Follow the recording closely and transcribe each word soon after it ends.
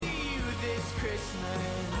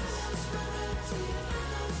Christmas.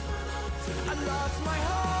 I lost my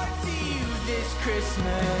heart to you this Christmas.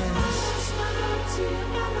 I lost my heart to you,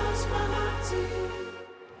 I lost my heart to you.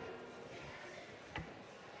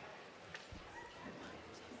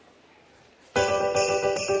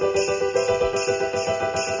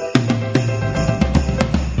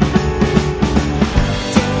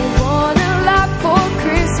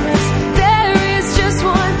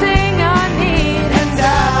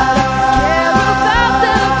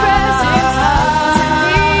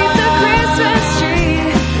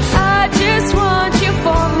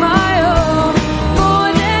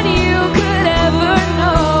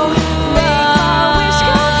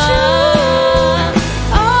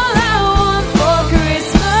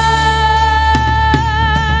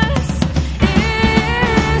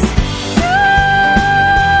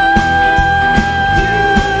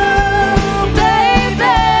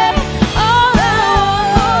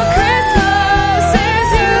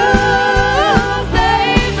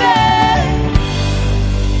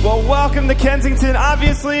 Kensington,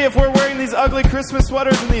 obviously, if we're wearing these ugly Christmas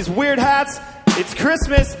sweaters and these weird hats, it's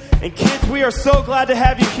Christmas. And kids, we are so glad to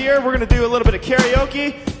have you here. We're going to do a little bit of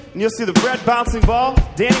karaoke, and you'll see the red bouncing ball.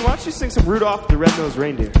 Danny, why don't you sing some Rudolph the Red-Nosed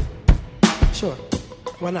Reindeer? Sure.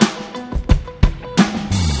 Why not?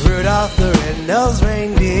 Rudolph the Red-Nosed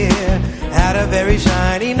Reindeer had a very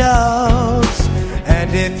shiny nose,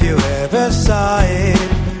 and if you ever saw it,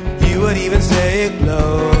 you would even say it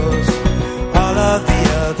glows. All of the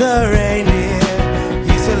other reindeer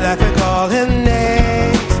used to laugh and call him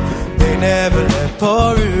names. They never let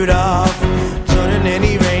poor Rudolph join in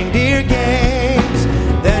any reindeer games.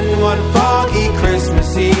 Then one foggy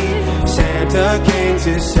Christmas Eve, Santa came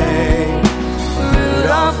to say,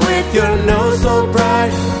 Rudolph, with your nose so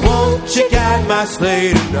bright, won't you guide my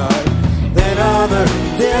sleigh tonight? Then all the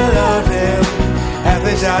reindeer loved him as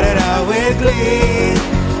they shouted out with glee,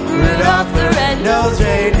 Rudolph the Red-Nosed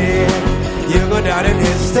Reindeer, you go down in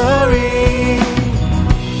history.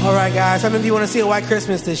 All right, guys, how many of you want to see a white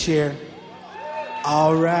Christmas this year?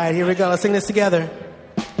 All right, here we go. Let's sing this together.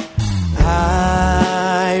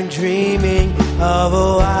 I'm dreaming of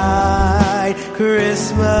a white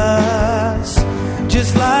Christmas,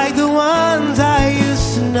 just like the ones I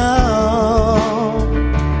used to know,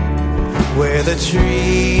 where the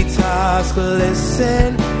treetops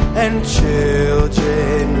glisten and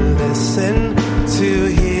children listen to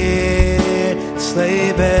hear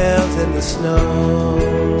sleigh bells in the snow.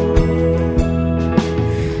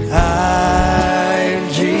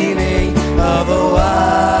 I'm dreaming of a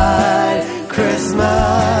white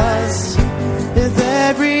Christmas with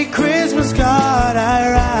every Christmas card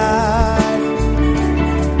I write.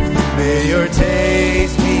 May your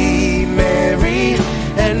days be merry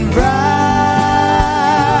and bright,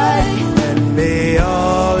 and may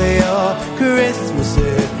all your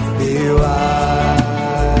Christmases be white.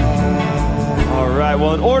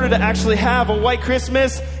 Well, in order to actually have a white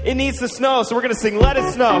Christmas, it needs to snow. So we're going to sing Let It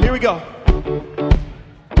Snow. Here we go.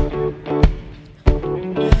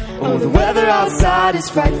 Oh, the weather outside is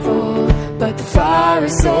frightful, but the fire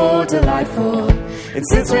is so delightful. And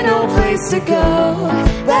since we're no place to go,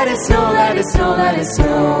 let it snow, let it snow, let it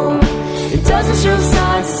snow. It doesn't show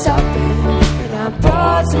signs of stopping, and I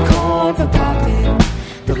bought some corn for popping.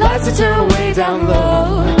 The lights are turned way down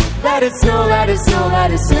low. Let it snow, let it snow,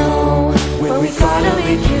 let it snow. When we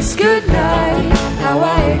finally kiss goodnight, how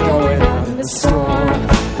I hate going out in the storm.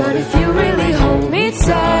 But if you really hold me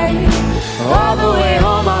tight, all the way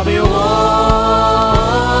home I'll be warm.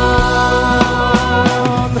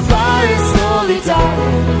 The fire is slowly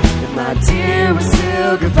dying, and my dear, we're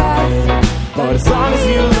still goodbye. But as long as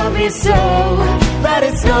you love me so, let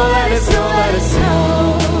it snow, let it snow, let it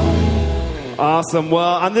snow. Awesome.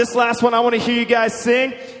 Well, on this last one, I want to hear you guys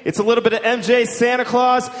sing. It's a little bit of MJ. Santa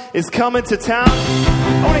Claus is coming to town.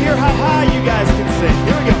 I want to hear how high you guys can sing.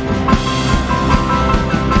 Here we go.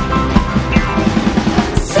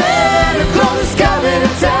 Santa Claus is coming to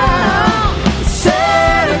town.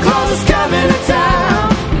 Santa Claus is coming to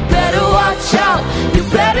town. You better watch out. You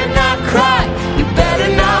better not cry. You better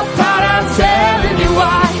not pout. I'm telling you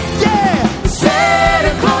why. Yeah.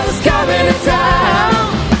 Santa Claus is coming to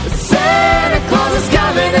town. Santa Claus is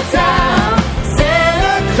coming to town.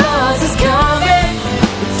 Santa Claus is coming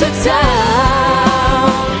to town.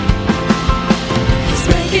 He's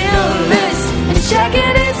making a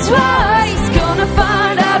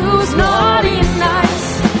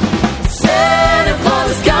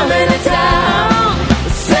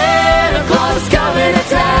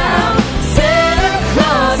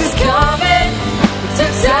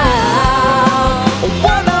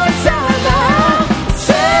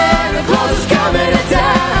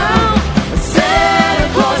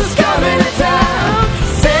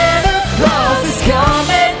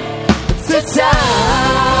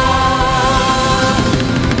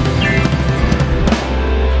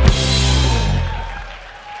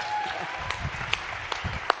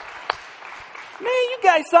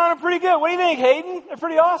guys sounded pretty good. What do you think, Hayden? They're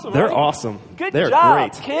pretty awesome, They're right? awesome. Good They're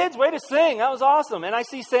job, great. kids. Way to sing. That was awesome. And I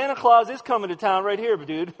see Santa Claus is coming to town right here,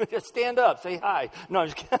 dude. Stand up. Say hi. No, I'm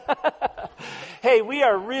just kidding. Hey, we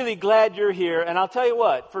are really glad you're here. And I'll tell you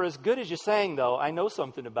what, for as good as you sang, though, I know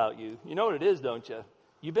something about you. You know what it is, don't you?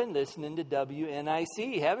 You've been listening to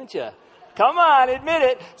WNIC, haven't you? Come on, admit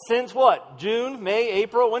it. Since what? June, May,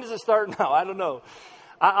 April? When does it start now? I don't know.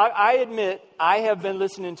 I admit I have been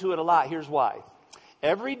listening to it a lot. Here's why.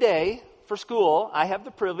 Every day for school, I have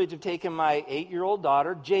the privilege of taking my 8-year-old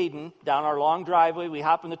daughter, Jaden, down our long driveway. We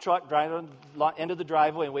hop in the truck, drive on the end of the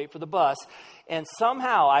driveway, and wait for the bus. And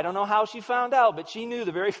somehow, I don't know how she found out, but she knew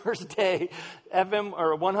the very first day FM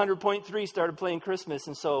or 100.3 started playing Christmas.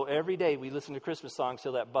 And so every day we listen to Christmas songs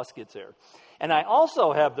till that bus gets there. And I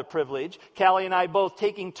also have the privilege, Callie and I both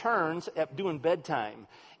taking turns at doing bedtime.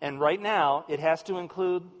 And right now, it has to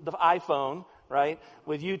include the iPhone, right,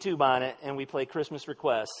 with YouTube on it, and we play Christmas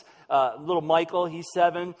requests. Little Michael, he's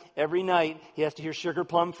 7. Every night, he has to hear Sugar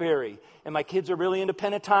Plum Fairy. And my kids are really into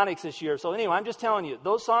Pentatonics this year. So anyway, I'm just telling you,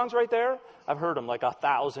 those songs right there, I've heard them like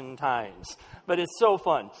 1,000 times. But it's so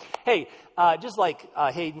fun. Hey, just like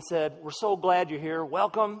Hayden said, we're so glad you're here.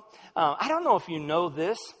 Welcome. I don't know if you know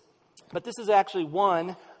this, but this is actually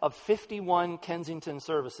one of 51 Kensington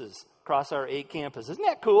services across our 8 campuses. Isn't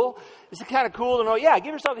that cool? It's kind of cool to know. Yeah,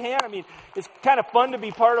 give yourself a hand. I mean, it's kind of fun to be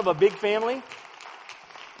part of a big family.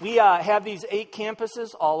 We have these 8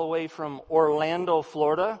 campuses all the way from Orlando,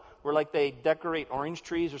 Florida, where like they decorate orange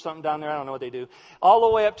trees or something down there. I don't know what they do. All the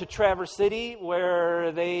way up to Traverse City,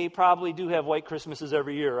 where they probably do have white Christmases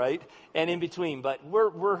every year, right? And in between. But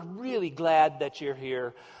we're really glad that you're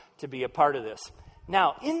here to be a part of this.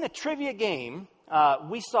 Now, in the trivia game,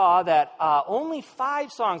 we saw that only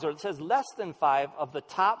 5 songs, or it says less than 5, of the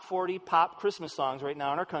top 40 pop Christmas songs right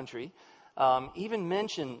now in our country even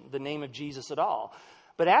mention the name of Jesus at all.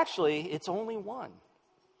 But actually, it's only 1.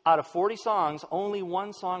 Out of 40 songs, only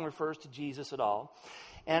 1 song refers to Jesus at all.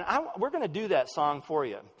 And we're going to do that song for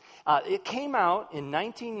you. It came out in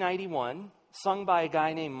 1991, sung by a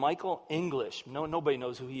guy named Michael English. Nobody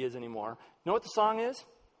knows who he is anymore. You know what the song is?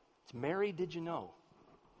 It's Mary, Did You Know?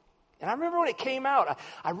 And I remember when it came out,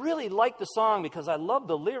 I really liked the song because I love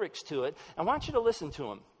the lyrics to it. I want you to listen to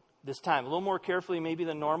them this time, a little more carefully maybe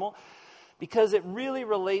than normal, because it really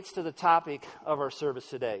relates to the topic of our service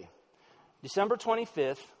today. December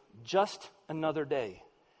 25th, just another day.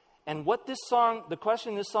 And what this song, the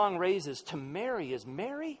question this song raises to Mary is,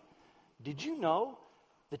 Mary, did you know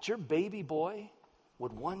that your baby boy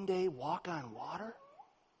would one day walk on water?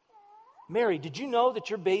 Mary, did you know that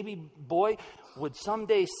your baby boy would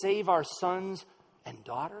someday save our sons and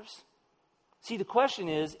daughters? See, the question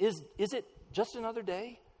is it just another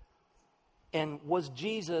day? And was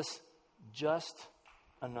Jesus just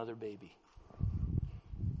another baby?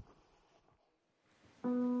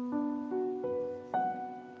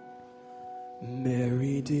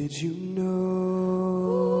 Mary, did you know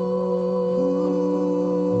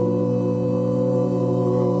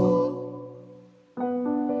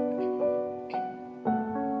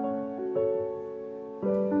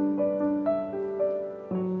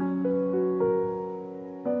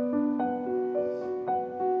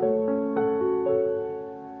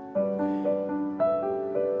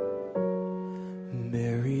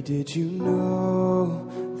did you know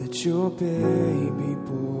that your baby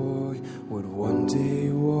boy would one day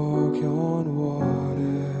walk on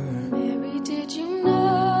water? Mary, did you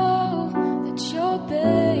know that your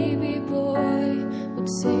baby boy would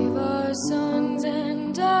save our sons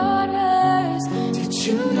and daughters? Did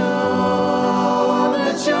you know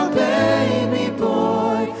that your baby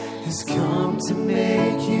boy has come to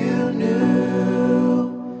make you new?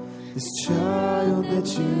 This child that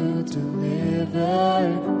you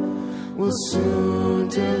delivered will soon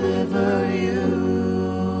deliver you.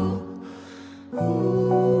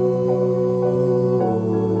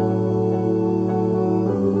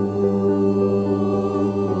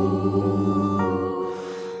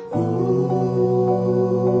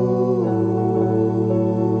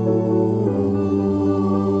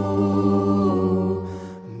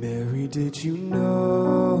 Mary, did you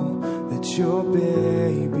know that your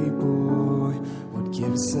baby boy would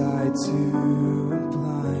give sight to a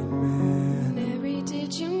blind man? Mary,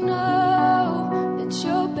 did you know that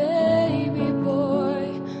your baby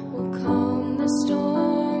boy will calm the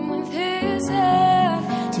storm with his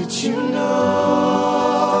hand? Did you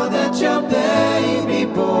know that your baby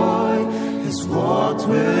boy has walked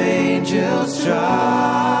where angels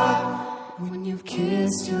trod? When you've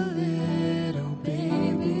kissed your little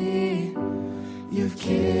baby, you've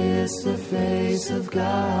kissed the face of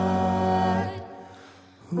God.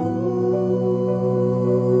 Ooh.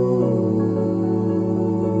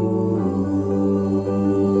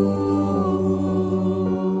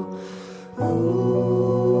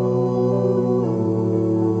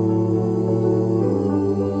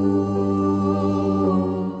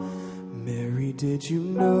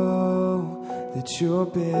 know that your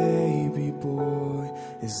baby boy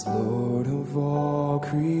is Lord of all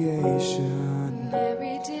creation?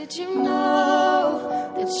 Mary, did you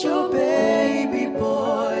know that your baby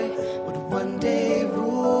boy would one day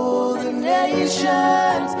rule the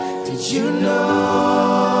nations? Did you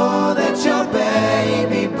know that your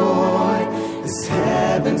baby boy is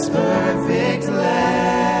heaven's perfect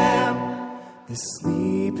lamb? The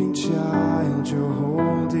sleeping child you're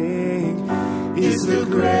holding Is the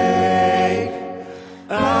great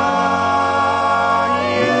I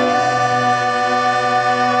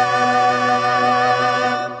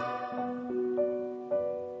am.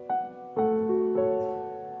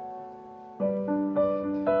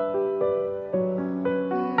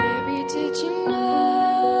 Mary, did you know?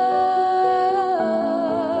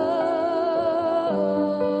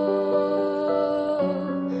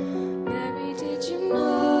 Mary, did you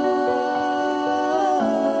know?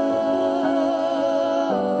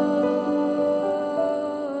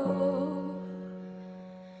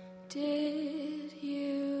 Did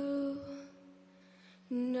you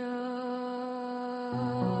know?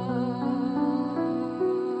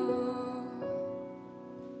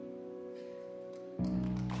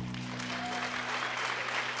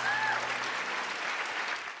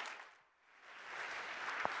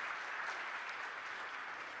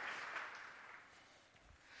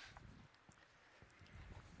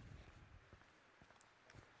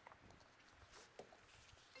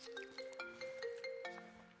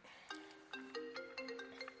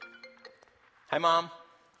 Hi, Mom.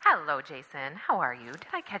 Hello, Jason. How are you? Did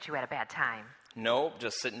I catch you at a bad time? Nope,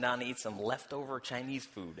 just sitting down to eat some leftover Chinese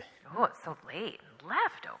food. Oh, it's so late.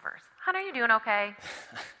 Leftovers. Hon, are you doing okay?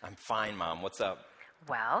 I'm fine, Mom. What's up?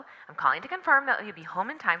 Well, I'm calling to confirm that you'll be home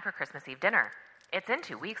in time for Christmas Eve dinner. It's in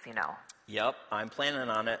 2 weeks, you know. Yep, I'm planning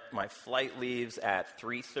on it. My flight leaves at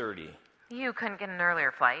 3:30. You couldn't get an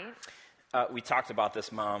earlier flight? We talked about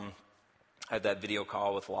this, Mom. I had that video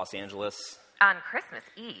call with Los Angeles. On Christmas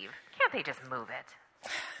Eve? Can't they just move it?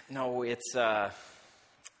 No, it's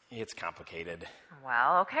complicated.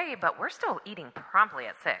 Well, okay, but we're still eating promptly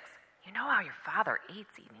at 6. You know how your father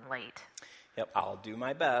eats eating late. Yep, I'll do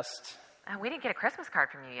my best. We didn't get a Christmas card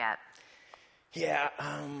from you yet. Yeah,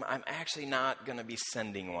 I'm actually not going to be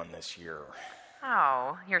sending one this year.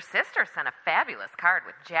 Oh, your sister sent a fabulous card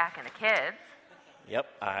with Jack and the kids. Yep,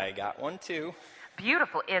 I got one too.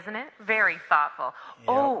 Beautiful, isn't it? Very thoughtful. Yep.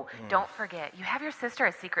 Oh, don't forget, you have your sister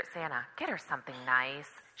as Secret Santa. Get her something nice.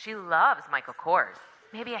 She loves Michael Kors.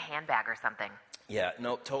 Maybe a handbag or something. Yeah,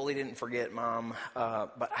 no, totally didn't forget, Mom.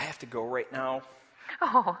 But I have to go right now.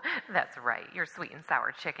 Oh, that's right. Your sweet and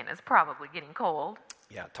sour chicken is probably getting cold.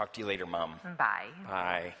 Yeah, talk to you later, Mom. Bye.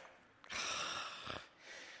 Bye.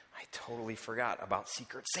 I totally forgot about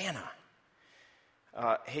Secret Santa.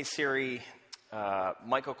 Hey, Siri,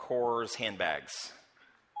 Michael Kors handbags.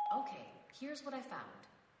 Okay, here's what I found.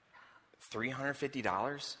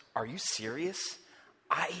 $350? Are you serious?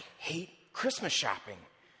 I hate Christmas shopping.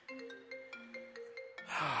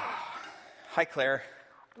 Hi, Claire.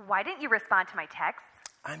 Why didn't you respond to my texts?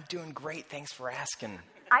 I'm doing great. Thanks for asking.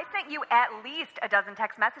 I sent you at least a dozen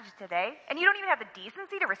text messages today, and you don't even have the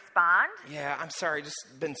decency to respond? Yeah, I'm sorry.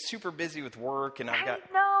 Just been super busy with work, and I've got...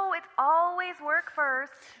 No, it's always work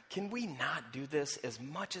first. Can we not do this as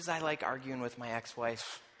much as I like arguing with my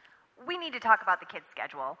ex-wife? We need to talk about the kids'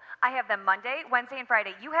 schedule. I have them Monday, Wednesday, and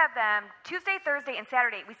Friday. You have them Tuesday, Thursday, and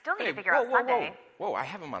Saturday. We still need to figure out Sunday. Whoa, I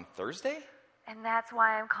have them on Thursday? And that's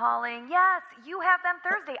why I'm calling. Yes, you have them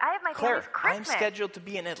Thursday. I have my Claire, family's Christmas. I'm scheduled to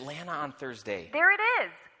be in Atlanta on Thursday. There it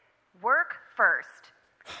is. Work first.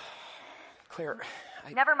 Claire,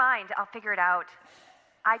 Never mind. I'll figure it out.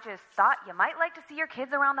 I just thought you might like to see your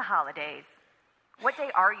kids around the holidays. What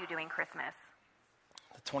day are you doing Christmas?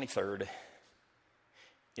 The 23rd.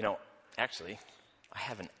 You know, actually, I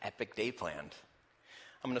have an epic day planned.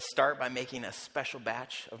 I'm going to start by making a special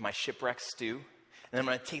batch of my shipwreck stew, and then I'm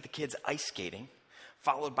going to take the kids ice skating,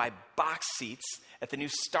 followed by box seats at the new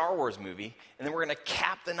Star Wars movie, and then we're going to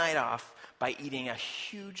cap the night off by eating a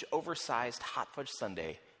huge, oversized hot fudge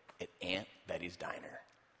sundae at Aunt Betty's Diner.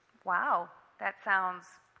 Wow, that sounds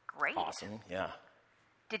great. Awesome, yeah.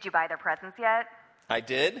 Did you buy their presents yet? I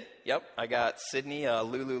did. Yep. I got Sydney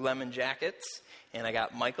Lululemon jackets, and I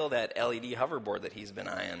got Michael that LED hoverboard that he's been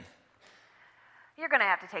eyeing. You're going to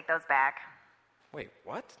have to take those back. Wait,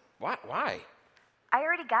 what? Why? I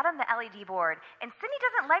already got him the LED board, and Sydney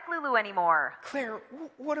doesn't like Lulu anymore. Claire,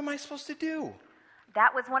 what am I supposed to do?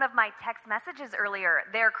 That was one of my text messages earlier,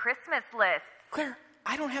 their Christmas lists. Claire,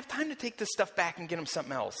 I don't have time to take this stuff back and get them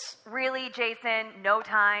something else. Really, Jason? No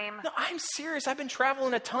time? No, I'm serious. I've been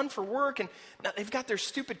traveling a ton for work, and now they've got their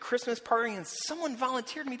stupid Christmas party, and someone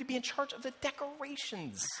volunteered me to be in charge of the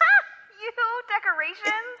decorations. You?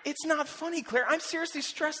 Decorations? It's not funny, Claire. I'm seriously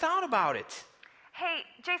stressed out about it. Hey,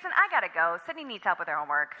 Jason, I gotta go. Sydney needs help with her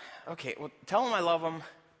homework. Okay, well, tell them I love them.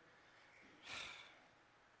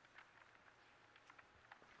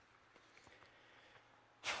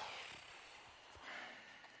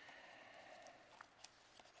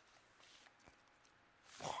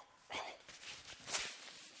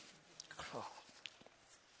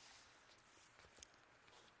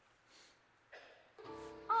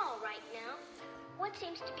 All right now, what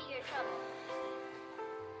seems to be your trouble?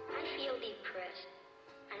 I feel depressed.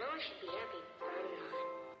 I know I should be happy, but I'm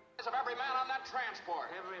not. Of every man on that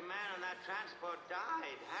transport. Every man on that transport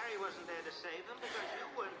died. Harry wasn't there to save him because you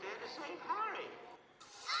weren't there to save Harry.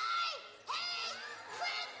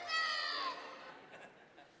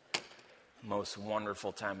 Most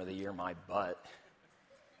wonderful time of the year, my butt.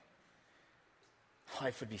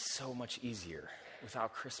 Life would be so much easier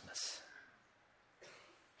without Christmas.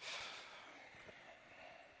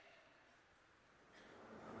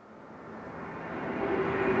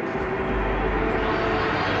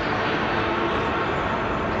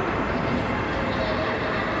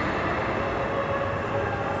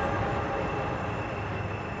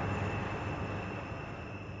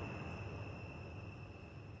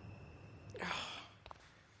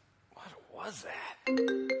 What was that?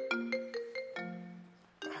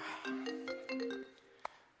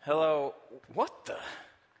 Hello, what the?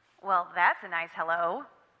 Well, that's a nice hello.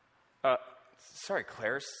 Sorry,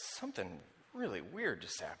 Claire, something really weird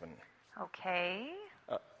just happened. Okay.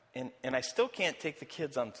 And I still can't take the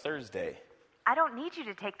kids on Thursday. I don't need you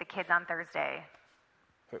to take the kids on Thursday.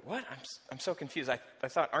 Wait, what? I'm so confused. I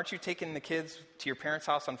thought, aren't you taking the kids to your parents'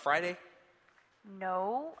 house on Friday?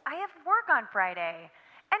 No, I have work on Friday.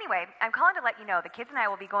 Anyway, I'm calling to let you know the kids and I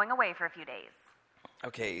will be going away for a few days.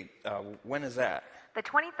 Okay, when is that? The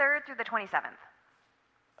 23rd through the 27th.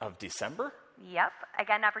 Of December? Yep, I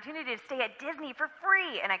got an opportunity to stay at Disney for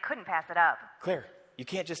free, and I couldn't pass it up. Claire, you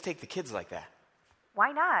can't just take the kids like that.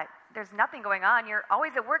 Why not? There's nothing going on. You're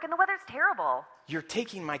always at work, and the weather's terrible. You're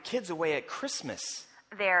taking my kids away at Christmas.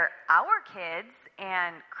 They're our kids,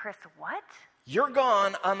 and Chris what? You're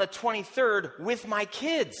gone on the 23rd with my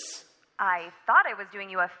kids. I thought I was doing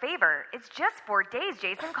you a favor. It's just 4 days,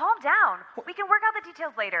 Jason. Calm down. We can work out the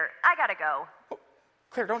details later. I gotta go. Oh,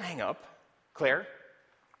 Claire, don't hang up. Claire?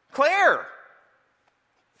 Claire!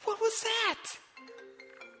 What was that?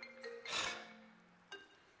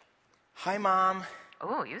 Hi, Mom.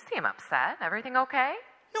 Oh, you seem upset. Everything okay?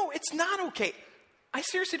 No, it's not okay. I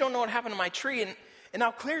seriously don't know what happened to my tree, and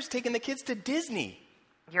now Claire's taking the kids to Disney.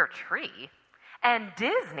 Your tree? And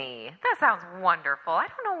Disney? That sounds wonderful. I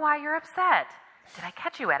don't know why you're upset. Did I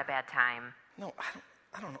catch you at a bad time? No,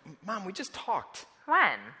 I don't know. Mom, we just talked.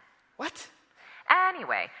 When? What?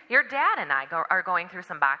 Anyway, your dad and I are going through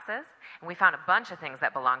some boxes, and we found a bunch of things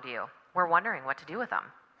that belong to you. We're wondering what to do with them.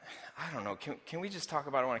 I don't know. Can we just talk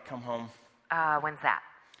about it when I come home? When's that?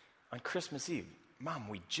 On Christmas Eve. Mom,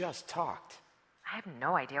 we just talked. I have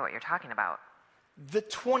no idea what you're talking about. The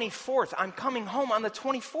 24th. I'm coming home on the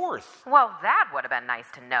 24th. Well, that would have been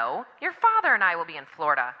nice to know. Your father and I will be in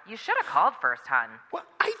Florida. You should have called first, hon. Well,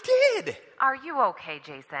 I did. Are you okay,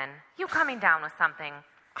 Jason? You coming down with something?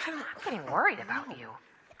 I'm getting worried about you.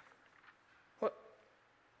 What?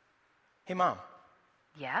 Hey, Mom.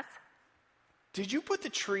 Yes? Did you put the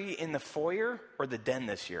tree in the foyer or the den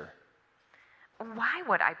this year? Why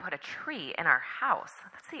would I put a tree in our house?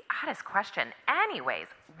 That's the oddest question. Anyways,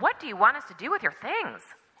 what do you want us to do with your things?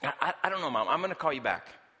 I don't know, Mom. I'm going to call you back.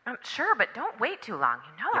 Sure, but don't wait too long.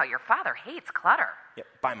 You know how your father hates clutter. Yep.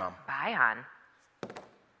 Bye, Mom. Bye, hon.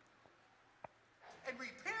 And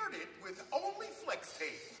repaired it with only flex tape.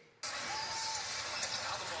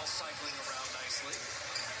 Now the ball's cycling around nicely.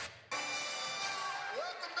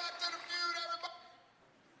 Welcome back to the feud, everybody.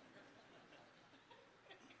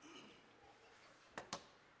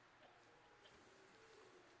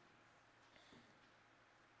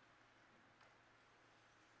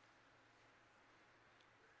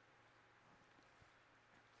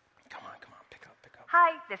 Come on, pick up.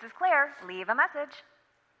 Hi, this is Claire. Leave a message.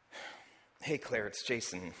 Hey, Claire, it's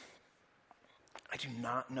Jason. I do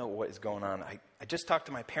not know what is going on. I just talked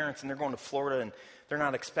to my parents, and they're going to Florida, and they're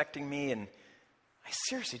not expecting me, and I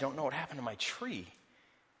seriously don't know what happened to my tree.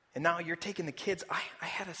 And now you're taking the kids. I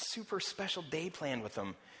had a super special day planned with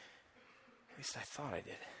them. At least I thought I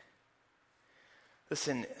did.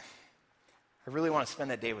 Listen, I really want to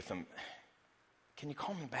spend that day with them. Can you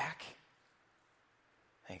call me back?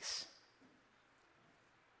 Thanks.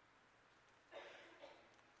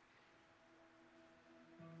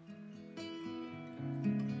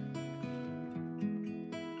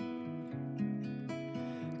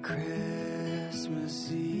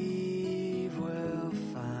 Christmas Eve will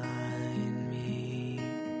find me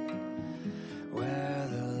where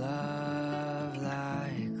the love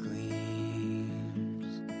light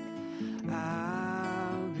gleams.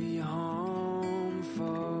 I'll be home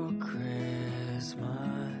for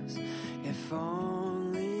Christmas, if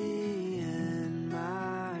only in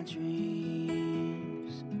my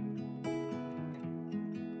dreams.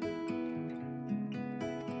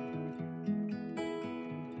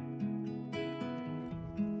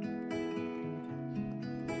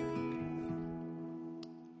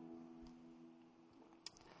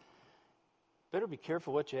 Better be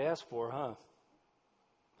careful what you ask for, huh?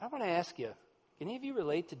 I want to ask you, can any of you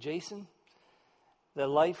relate to Jason? That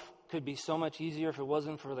life could be so much easier if it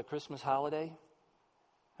wasn't for the Christmas holiday?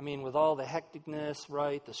 I mean, with all the hecticness,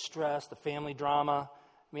 right, the stress, the family drama.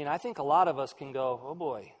 I mean, I think a lot of us can go, oh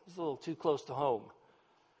boy, this is a little too close to home.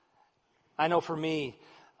 I know for me,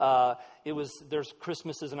 there's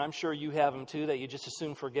Christmases, and I'm sure you have them too, that you just as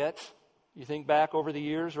soon forget. You think back over the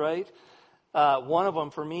years, right? One of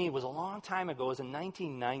them for me was a long time ago. It was in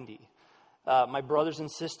 1990. My brothers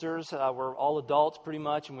and sisters were all adults pretty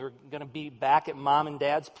much, and we were going to be back at Mom and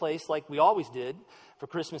Dad's place like we always did for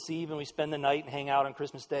Christmas Eve, and we spend the night and hang out on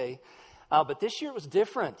Christmas Day. But this year it was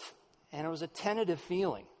different, and it was a tentative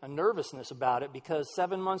feeling, a nervousness about it, because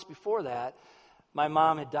 7 months before that, my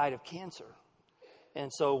mom had died of cancer.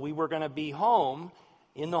 And so we were going to be home,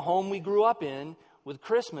 in the home we grew up in, with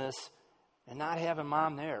Christmas, and not having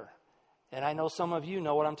Mom there. And I know some of you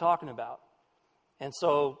know what I'm talking about. And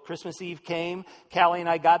so Christmas Eve came. Callie and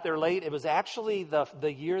I got there late. It was actually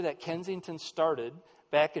the year that Kensington started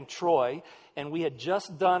back in Troy. And we had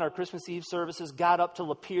just done our Christmas Eve services, got up to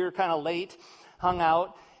Lapeer kind of late, hung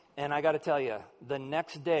out. And I got to tell you, the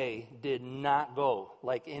next day did not go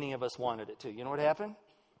like any of us wanted it to. You know what happened?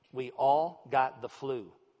 We all got the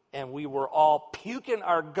flu. And we were all puking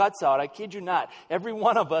our guts out. I kid you not. Every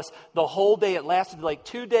one of us, the whole day. It lasted like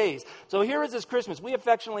 2 days. So here is this Christmas. We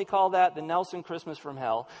affectionately call that the Nelson Christmas from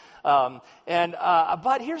hell.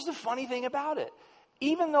 But here's the funny thing about it.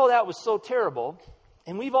 Even though that was so terrible,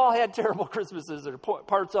 and we've all had terrible Christmases or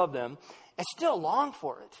parts of them, I still long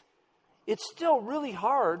for it. It's still really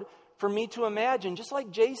hard for me to imagine, just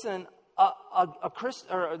like Jason,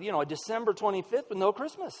 a December 25th with no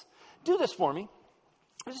Christmas. Do this for me.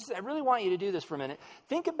 I really want you to do this for a minute.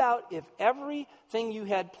 Think about if everything you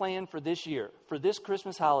had planned for this year, for this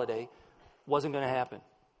Christmas holiday, wasn't going to happen.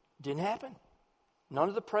 Didn't happen. None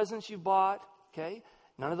of the presents you bought, okay?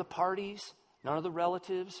 None of the parties, none of the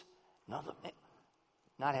relatives, not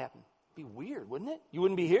happen. It'd be weird, wouldn't it? You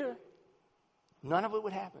wouldn't be here. None of it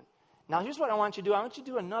would happen. Now, here's what I want you to do. I want you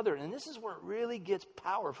to do another, and this is where it really gets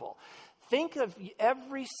powerful. Think of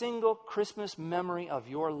every single Christmas memory of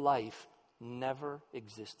your life never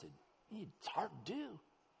existed. It's hard to do.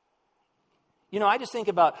 You know, I just think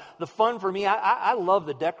about the fun for me. I love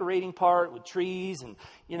the decorating part with trees and,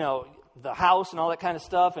 the house and all that kind of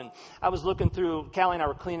stuff. And I was looking through, Callie and I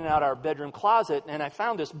were cleaning out our bedroom closet, and I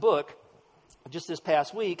found this book just this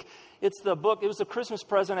past week. It was a Christmas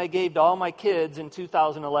present I gave to all my kids in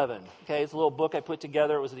 2011. Okay, it's a little book I put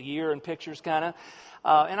together. It was the year in pictures kind of.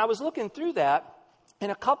 And I was looking through that.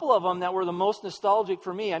 And a couple of them that were the most nostalgic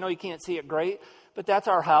for me, I know you can't see it great, but that's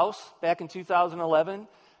our house back in 2011.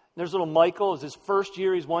 There's little Michael. It was his first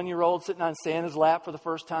year. He's 1 year old sitting on Santa's lap for the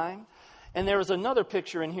first time. And there was another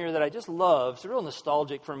picture in here that I just love. It's real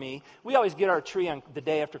nostalgic for me. We always get our tree on the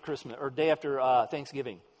day after Christmas or day after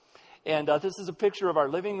Thanksgiving. And this is a picture of our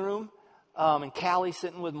living room. And Callie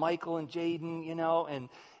sitting with Michael and Jaden,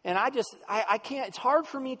 and I can't, it's hard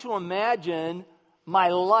for me to imagine my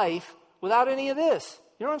life without any of this.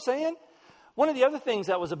 You know what I'm saying? One of the other things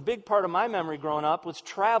that was a big part of my memory growing up was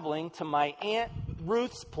traveling to my Aunt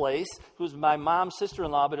Ruth's place, who's my mom's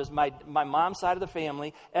sister-in-law, but is my mom's side of the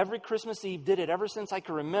family. Every Christmas Eve, did it ever since I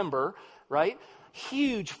can remember, right?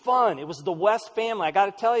 Huge fun. It was the West family. I got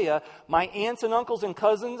to tell you, my aunts and uncles and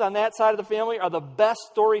cousins on that side of the family are the best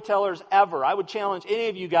storytellers ever. I would challenge any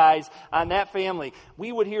of you guys on that family.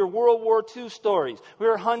 We would hear World War II stories. We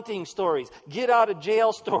were hunting stories, get out of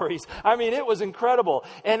jail stories. I mean, it was incredible.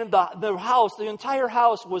 And the entire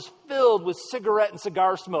house was filled with cigarette and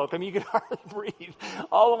cigar smoke. I mean, you could hardly breathe.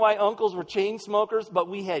 All of my uncles were chain smokers, but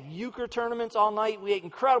we had euchre tournaments all night. We ate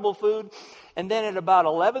incredible food. And then at about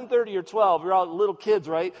 11:30 or 12, we were all little kids,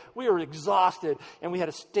 right? We were exhausted, and we had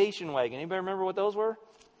a station wagon. Anybody remember what those were?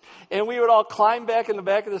 And we would all climb back in the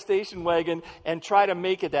back of the station wagon and try to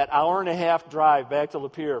make it that hour-and-a-half drive back to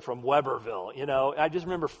Lapeer from Weberville, you know. I just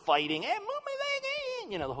remember fighting, hey, move my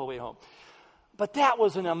wagon, you know, the whole way home. But that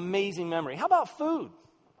was an amazing memory. How about food?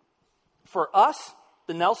 For us,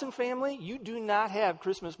 the Nelson family, you do not have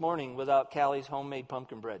Christmas morning without Callie's homemade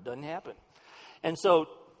pumpkin bread. Doesn't happen. And so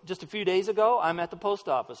just a few days ago, I'm at the post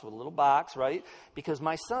office with a little box, right? Because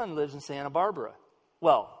my son lives in Santa Barbara.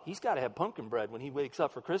 Well, he's got to have pumpkin bread when he wakes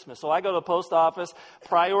up for Christmas. So I go to the post office,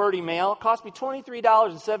 priority mail. It cost me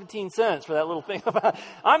 $23.17 for that little thing.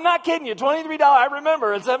 I'm not kidding you, $23. I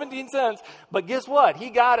remember, it's 17 cents. But guess what? He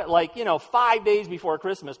got it 5 days before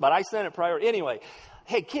Christmas, but I sent it priority. Anyway,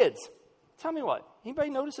 hey, kids, tell me what. Anybody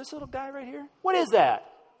notice this little guy right here? What is that?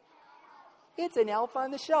 It's an elf on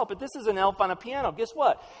the shelf, but this is an elf on a piano. Guess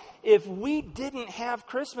what? If we didn't have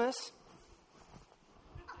Christmas,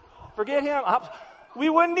 forget him. We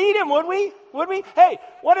wouldn't need him, would we? Would we? Hey,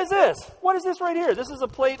 what is this? What is this right here? This is a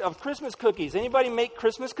plate of Christmas cookies. Anybody make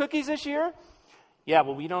Christmas cookies this year? Yeah,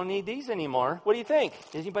 well, we don't need these anymore. What do you think?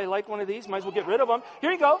 Does anybody like one of these? Might as well get rid of them. Here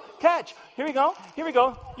you go. Catch. Here we go. Here we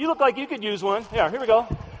go. You look like you could use one. Yeah, here we go.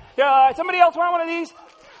 Yeah, somebody else want one of these?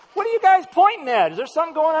 What are you guys pointing at? Is there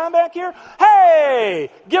something going on back here? Hey,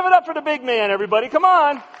 give it up for the big man, everybody. Come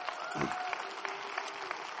on.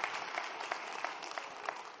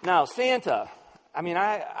 Now, Santa. I mean,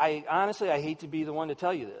 I honestly, I hate to be the one to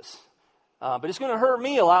tell you this, but it's going to hurt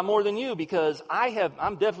me a lot more than you because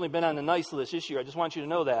I'm definitely been on the nice list this year. I just want you to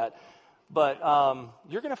know that. But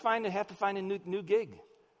you're going to have to find a new gig.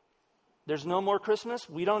 There's no more Christmas.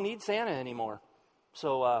 We don't need Santa anymore.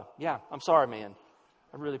 So, yeah, I'm sorry, man.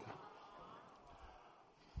 I really...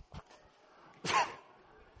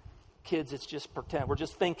 Kids, it's just pretend. We're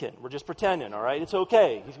just thinking. We're just pretending, all right? It's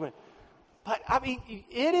okay. But, I mean,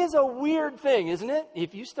 it is a weird thing, isn't it?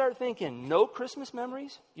 If you start thinking no Christmas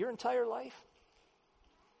memories your entire life,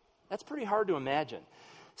 that's pretty hard to imagine.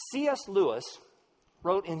 C.S. Lewis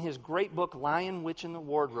wrote in his great book, Lion, Witch, and the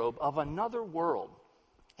Wardrobe, of another world.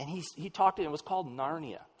 And he talked, it was called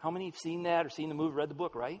Narnia. How many have seen that or seen the movie, read the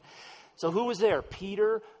book, right? So who was there?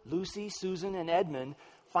 Peter, Lucy, Susan, and Edmund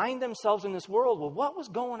find themselves in this world. Well, what was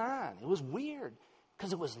going on? It was weird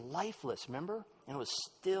because it was lifeless, remember? And it was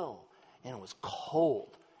still. And it was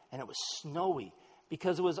cold, and it was snowy,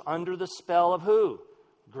 because it was under the spell of who?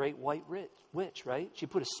 Great White Witch, right? She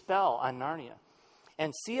put a spell on Narnia.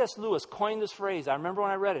 And C.S. Lewis coined this phrase. I remember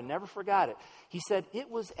when I read it, never forgot it. He said,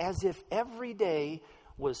 it was as if every day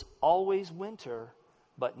was always winter,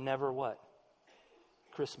 but never what?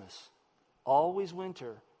 Christmas. Always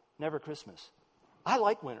winter, never Christmas. I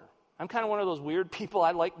like winter. I'm kind of one of those weird people.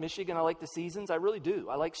 I like Michigan. I like the seasons. I really do.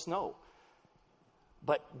 I like snow.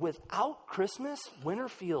 But without Christmas, winter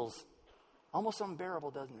feels almost unbearable,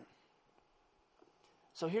 doesn't it?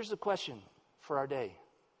 So here's the question for our day.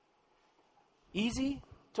 Easy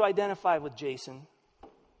to identify with Jason.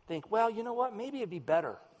 Think, well, you know what? Maybe it'd be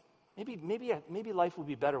better. Maybe life would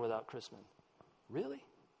be better without Christmas. Really?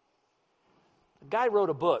 A guy wrote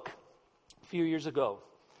a book a few years ago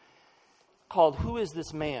called Who Is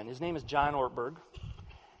This Man? His name is John Ortberg.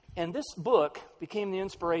 And this book became the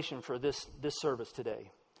inspiration for this service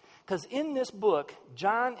today. Because in this book,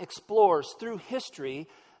 John explores through history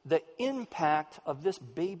the impact of this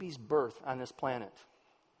baby's birth on this planet.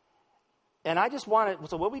 And I just wanted,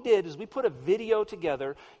 so what we did is we put a video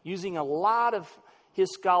together using a lot of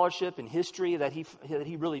his scholarship and history that he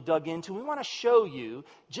really dug into. We want to show you,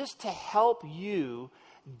 just to help you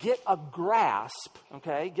get a grasp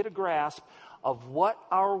of what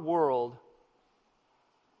our world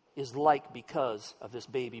is like because of this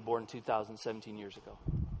baby born 2017 years ago.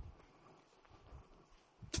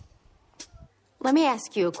 Let me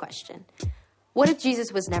ask you a question. What if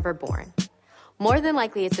Jesus was never born? More than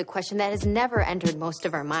likely, it's a question that has never entered most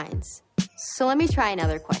of our minds. So let me try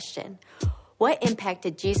another question. What impact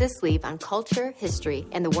did Jesus leave on culture, history,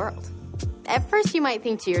 and the world? At first, you might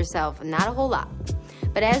think to yourself, not a whole lot.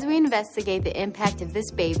 But as we investigate the impact of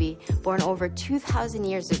this baby born over 2,000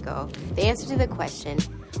 years ago, the answer to the question,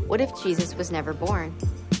 what if Jesus was never born,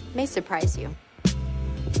 may surprise you.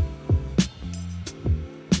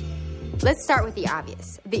 Let's start with the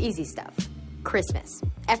obvious, the easy stuff, Christmas.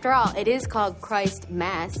 After all, it is called Christ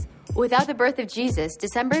Mass. Without the birth of Jesus,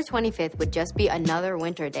 December 25th would just be another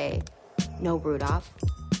winter day. No Rudolph,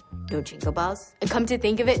 no Jingle Bells, and come to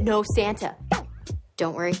think of it, no Santa.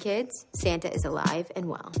 Don't worry, kids, Santa is alive and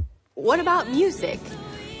well. What about music?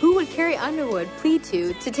 Who would Carrie Underwood plead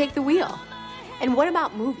to take the wheel? And what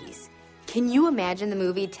about movies? Can you imagine the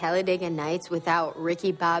movie Talladega Nights without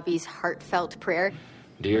Ricky Bobby's heartfelt prayer?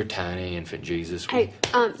 Dear tiny infant Jesus. Hey,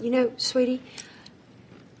 sweetie,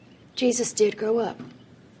 Jesus did grow up.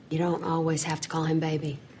 You don't always have to call him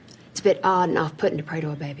baby. It's a bit odd and off-putting to pray to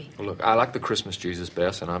a baby. Well, look, I like the Christmas Jesus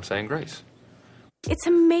best, and I'm saying grace. It's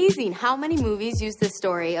amazing how many movies use the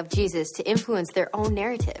story of Jesus to influence their own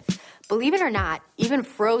narrative. Believe it or not, even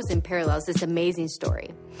Frozen parallels this amazing story.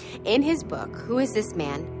 In his book, Who is This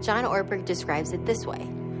Man?, John Ortberg describes it this way.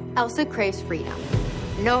 Elsa craves freedom.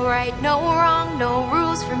 No right, no wrong, no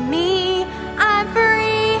rules for me. I'm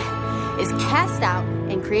free. Is cast out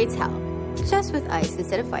and creates hell, just with ice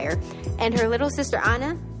instead of fire. And her little sister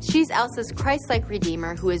Anna, she's Elsa's Christ-like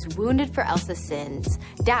redeemer who is wounded for Elsa's sins,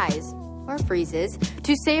 dies, or freezes,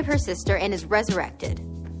 to save her sister and is resurrected.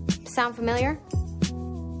 Sound familiar?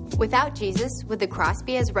 Without Jesus, would the cross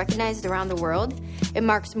be as recognized around the world? It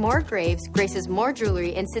marks more graves, graces more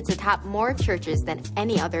jewelry, and sits atop more churches than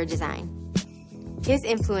any other design. His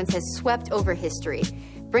influence has swept over history,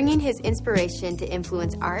 bringing his inspiration to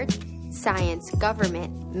influence art, science,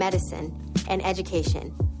 government, medicine, and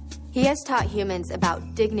education. He has taught humans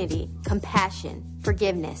about dignity, compassion,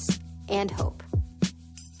 forgiveness, and hope.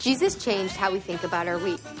 Jesus changed how we think about our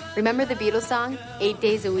week. Remember the Beatles song, 8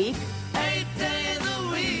 Days a Week? 8 days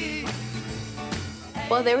a week.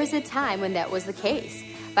 Well, there was a time when that was the case.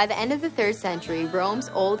 By the end of the 3rd century, Rome's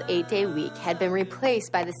old 8-day week had been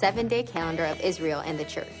replaced by the 7-day calendar of Israel and the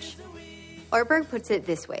church. Ortberg puts it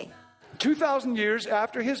this way. 2,000 years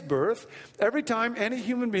after his birth, every time any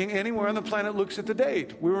human being anywhere on the planet looks at the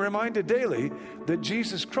date, we're reminded daily that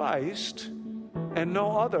Jesus Christ and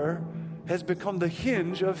no other has become the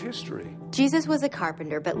hinge of history. Jesus was a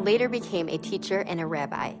carpenter, but later became a teacher and a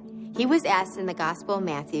rabbi. He was asked in the Gospel of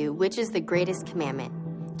Matthew, which is the greatest commandment.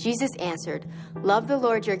 Jesus answered, love the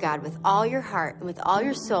Lord your God with all your heart and with all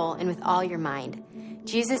your soul and with all your mind.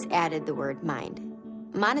 Jesus added the word mind.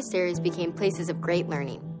 Monasteries became places of great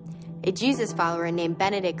learning. A Jesus follower named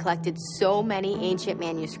Benedict collected so many ancient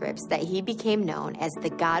manuscripts that he became known as the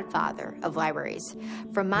godfather of libraries.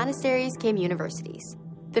 From monasteries came universities.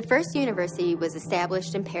 The first university was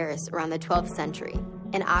established in Paris around the 12th century,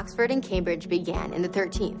 and Oxford and Cambridge began in the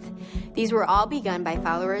 13th. These were all begun by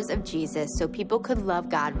followers of Jesus so people could love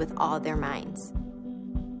God with all their minds.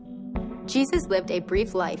 Jesus lived a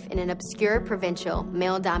brief life in an obscure, provincial,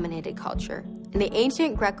 male-dominated culture. In the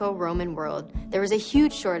ancient Greco-Roman world, there was a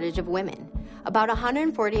huge shortage of women. About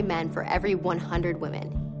 140 men for every 100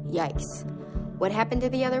 women. Yikes. What happened to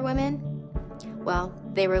the other women? Well,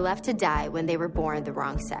 they were left to die when they were born the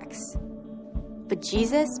wrong sex. But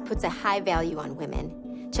Jesus puts a high value on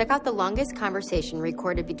women. Check out the longest conversation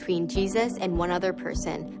recorded between Jesus and one other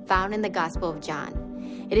person found in the Gospel of John.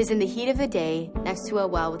 It is in the heat of the day next to a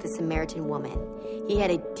well with a Samaritan woman. He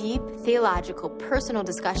had a deep, theological, personal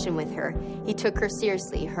discussion with her. He took her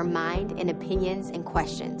seriously, her mind and opinions and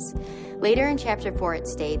questions. Later in chapter 4 it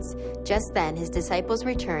states, just then his disciples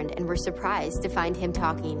returned and were surprised to find him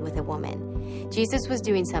talking with a woman. Jesus was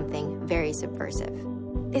doing something very subversive.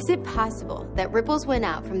 Is it possible that ripples went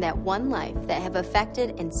out from that one life that have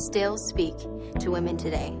affected and still speak to women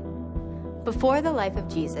today? Before the life of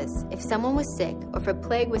Jesus, if someone was sick or if a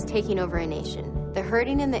plague was taking over a nation, the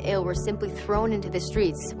hurting and the ill were simply thrown into the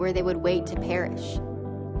streets where they would wait to perish.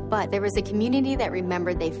 But there was a community that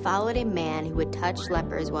remembered they followed a man who would touch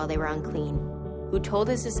lepers while they were unclean, who told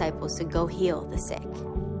his disciples to go heal the sick.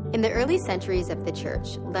 In the early centuries of the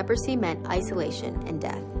church, leprosy meant isolation and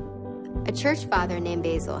death. A church father named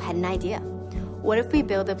Basil had an idea. What if we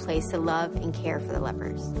build a place to love and care for the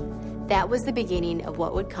lepers? That was the beginning of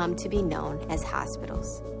what would come to be known as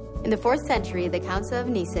hospitals. In the 4th century, the Council of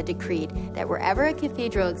Nicaea decreed that wherever a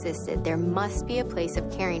cathedral existed, there must be a place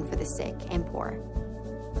of caring for the sick and poor.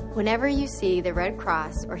 Whenever you see the Red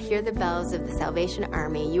Cross or hear the bells of the Salvation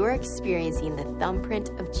Army, you are experiencing the thumbprint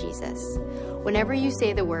of Jesus. Whenever you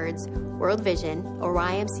say the words World Vision or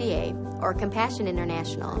YMCA or Compassion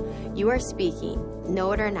International, you are speaking,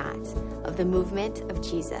 know it or not, of the movement of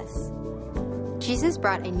Jesus. Jesus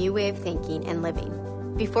brought a new way of thinking and living.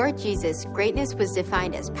 Before Jesus, greatness was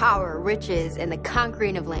defined as power, riches, and the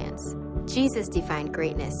conquering of lands. Jesus defined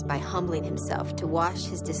greatness by humbling himself to wash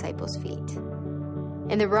his disciples' feet.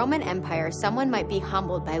 In the Roman Empire, someone might be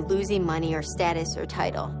humbled by losing money or status or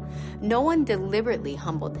title. No one deliberately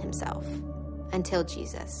humbled himself until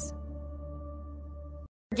Jesus.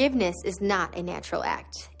 Forgiveness is not a natural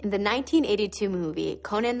act. In the 1982 movie,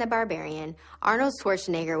 Conan the Barbarian, Arnold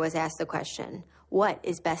Schwarzenegger was asked the question, what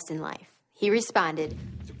is best in life? He responded,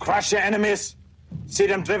 to crush your enemies, see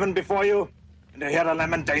them driven before you, and to hear the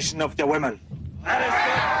lamentation of their women. That is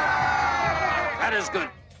good. That is good.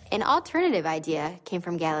 An alternative idea came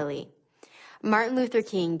from Galilee. Martin Luther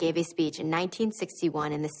King gave a speech in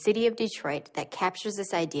 1961 in the city of Detroit that captures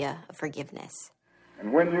this idea of forgiveness.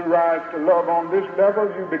 And when you rise to love on this level,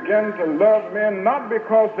 you begin to love men not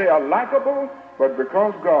because they are likable, but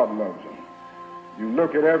because God loves them. You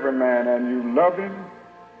look at every man and you love him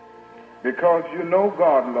because you know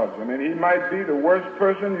God loves him, and he might be the worst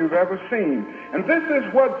person you've ever seen. And this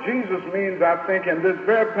is what Jesus means, I think, in this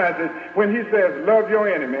very passage when he says, love your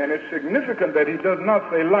enemy. And it's significant that he does not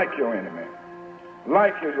say, like your enemy.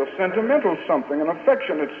 Like is a sentimental something, an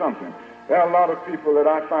affectionate something. There are a lot of people that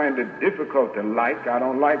I find it difficult to like. I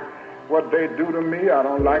don't like what they do to me. I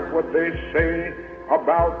don't like what they say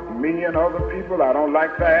about me and other people. I don't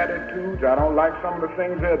like their attitudes. I don't like some of the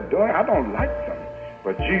things they're doing. I don't like them.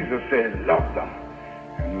 But Jesus says, love them.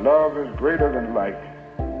 And love is greater than like.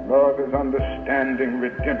 Love is understanding,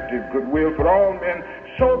 redemptive goodwill for all men,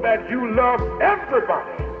 so that you love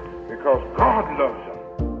everybody because God loves them.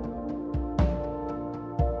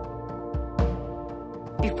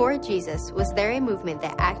 Before Jesus, was there a movement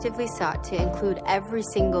that actively sought to include every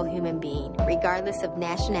single human being, regardless of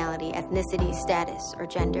nationality, ethnicity, status, or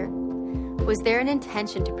gender? Was there an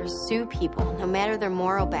intention to pursue people, no matter their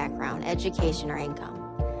moral background, education, or income?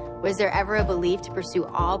 Was there ever a belief to pursue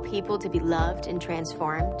all people to be loved and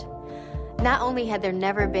transformed? Not only had there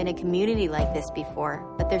never been a community like this before,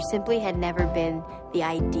 but there simply had never been the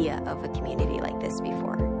idea of a community like this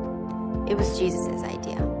before. It was Jesus'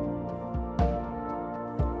 idea.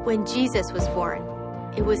 When Jesus was born,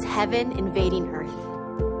 it was heaven invading earth.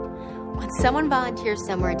 When someone volunteers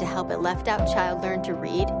somewhere to help a left-out child learn to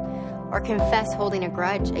read, or confess holding a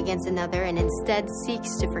grudge against another and instead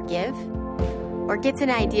seeks to forgive, or gets an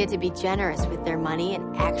idea to be generous with their money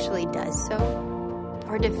and actually does so,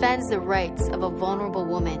 or defends the rights of a vulnerable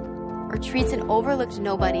woman, or treats an overlooked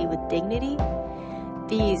nobody with dignity,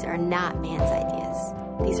 these are not man's ideas.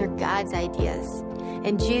 These are God's ideas.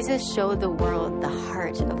 And Jesus showed the world the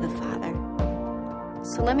heart of the Father.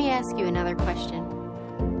 So let me ask you another question.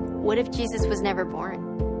 What if Jesus was never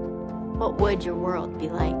born? What would your world be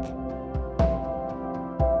like?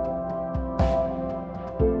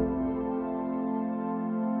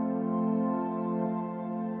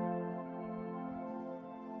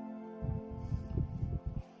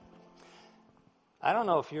 I don't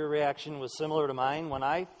know if your reaction was similar to mine. When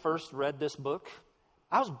I first read this book,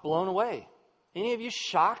 I was blown away. Any of you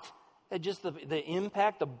shocked at just the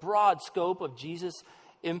impact, the broad scope of Jesus'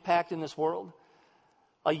 impact in this world?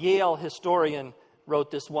 A Yale historian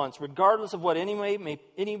wrote this once: regardless of what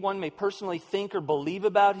anyone may personally think or believe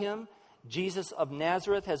about him, Jesus of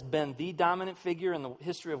Nazareth has been the dominant figure in the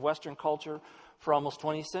history of Western culture for almost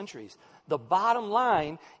 20 centuries. The bottom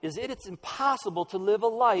line is that it's impossible to live a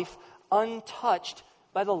life untouched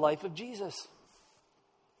by the life of Jesus.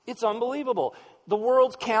 It's unbelievable. The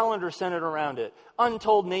world's calendar centered around it.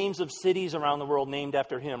 Untold names of cities around the world named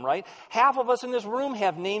after him, right? Half of us in this room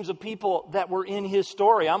have names of people that were in his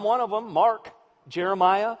story. I'm one of them. Mark,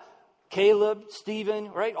 Jeremiah, Caleb,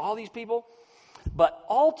 Stephen, right? All these people. But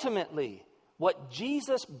ultimately, what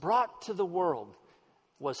Jesus brought to the world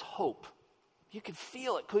was hope. You could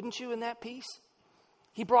feel it, couldn't you, in that piece?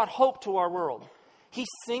 He brought hope to our world. He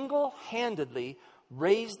single-handedly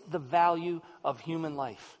raised the value of human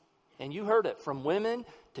life. And you heard it, from women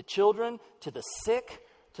to children to the sick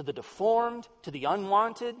to the deformed to the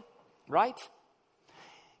unwanted, right?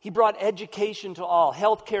 He brought education to all,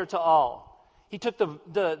 health care to all. He took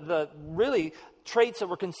the really traits that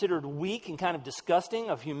were considered weak and kind of disgusting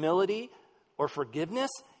of humility or forgiveness,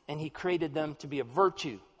 and he created them to be a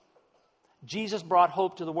virtue. Jesus brought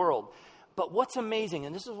hope to the world. But what's amazing,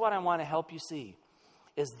 and this is what I want to help you see,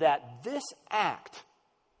 is that this act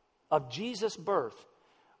of Jesus' birth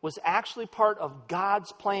was actually part of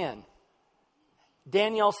God's plan.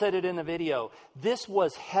 Danielle said it in the video. This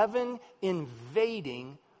was heaven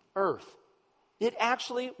invading earth. It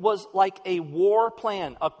actually was like a war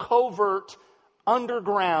plan, a covert,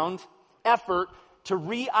 underground effort to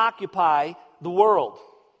reoccupy the world,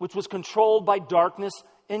 which was controlled by darkness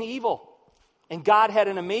and evil. And God had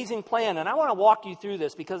an amazing plan. And I want to walk you through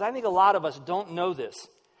this because I think a lot of us don't know this.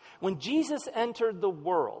 When Jesus entered the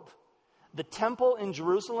world, the temple in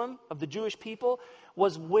Jerusalem of the Jewish people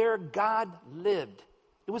was where God lived.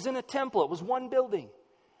 It was in a temple. It was one building.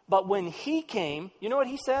 But when he came, you know what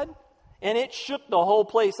he said? And it shook the whole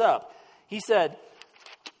place up. He said,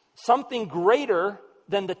 something greater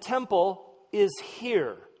than the temple is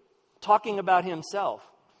here. Talking about himself.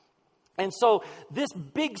 And so this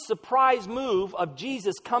big surprise move of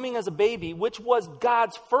Jesus coming as a baby, which was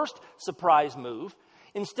God's first surprise move,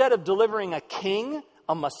 instead of delivering a king,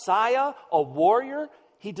 a Messiah, a warrior,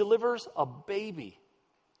 he delivers a baby.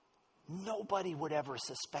 Nobody would ever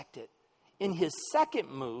suspect it. In his second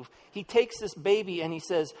move, he takes this baby and he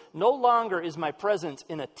says, no longer is my presence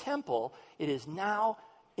in a temple, it is now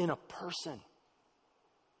in a person.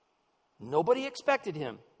 Nobody expected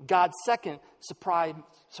him. God's second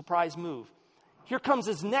surprise move. Here comes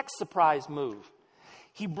his next surprise move.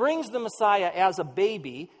 He brings the Messiah as a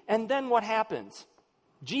baby, and then what happens?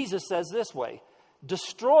 Jesus says this way,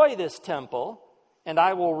 destroy this temple, and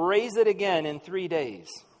I will raise it again in 3 days.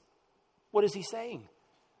 What is he saying?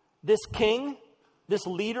 This king, this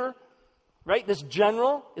leader, right, this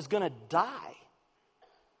general is going to die.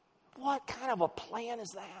 What kind of a plan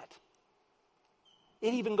is that?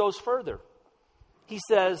 It even goes further. He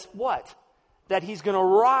says, what? That he's going to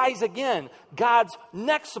rise again. God's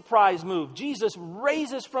next surprise move. Jesus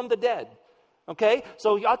raises from the dead. Okay?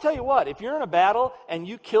 So I'll tell you what, if you're in a battle and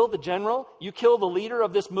you kill the general, you kill the leader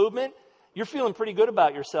of this movement, you're feeling pretty good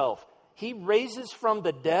about yourself. He raises from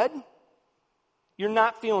the dead, you're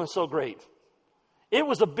not feeling so great. It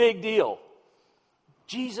was a big deal.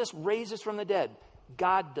 Jesus raises from the dead.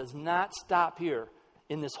 God does not stop here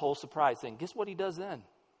in this whole surprise thing. Guess what he does then?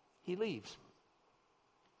 He leaves.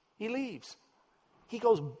 He leaves. He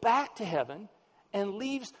goes back to heaven and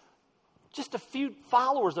leaves just a few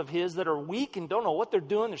followers of his that are weak and don't know what they're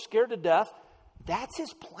doing. They're scared to death. That's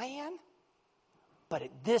his plan. But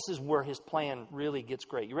this is where his plan really gets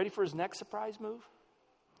great. You ready for his next surprise move?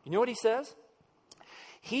 You know what he says?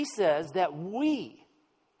 He says that we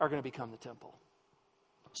are going to become the temple.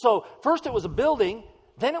 So first it was a building,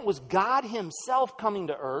 then it was God himself coming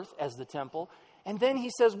to earth as the temple, and then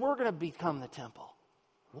he says we're going to become the temple.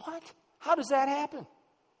 What? How does that happen?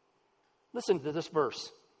 Listen to this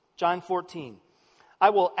verse, John 14.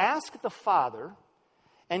 I will ask the Father,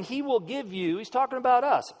 and he will give you, he's talking about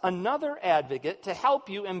us, another advocate to help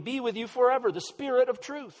you and be with you forever, the Spirit of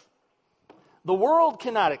truth. The world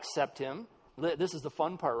cannot accept him. This is the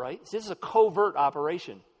fun part, right? This is a covert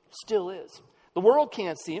operation. Still is. The world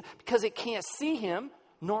can't see him because it can't see him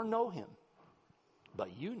nor know him.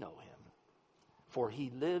 But you know him, for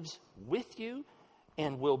he lives with you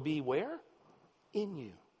and will be where? In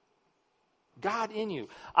you. God in you.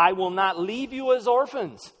 I will not leave you as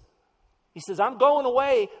orphans. He says, I'm going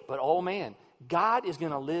away, but oh man, God is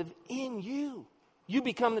going to live in you. You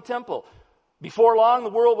become the temple. Before long, the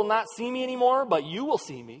world will not see me anymore, but you will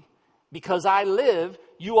see me. Because I live,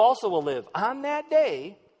 you also will live. On that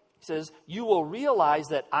day, he says, you will realize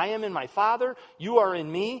that I am in my Father, you are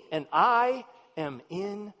in me, and I am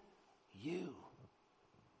in you.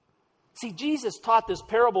 See, Jesus taught this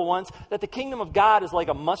parable once that the kingdom of God is like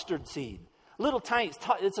a mustard seed. Little tiny,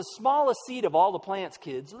 it's the smallest seed of all the plants,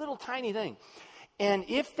 kids. Little tiny thing. And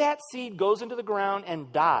if that seed goes into the ground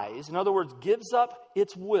and dies, in other words, gives up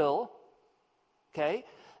its will, okay,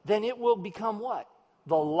 then it will become what?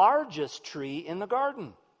 The largest tree in the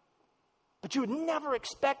garden. But you would never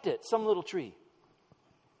expect it, some little tree.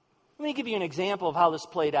 Let me give you an example of how this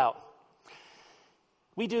played out.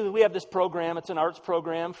 We have this program, it's an arts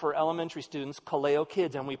program for elementary students, Kaleo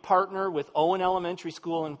Kids, and we partner with Owen Elementary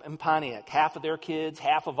School in Pontiac. Half of their kids,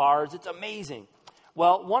 half of ours. It's amazing.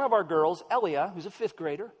 Well, one of our girls, Elia, who's a 5th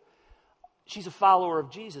grader, she's a follower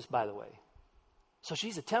of Jesus, by the way. So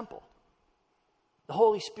she's a temple. The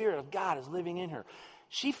Holy Spirit of God is living in her.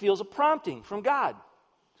 She feels a prompting from God.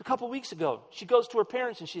 A couple weeks ago, she goes to her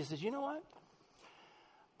parents and she says, you know what?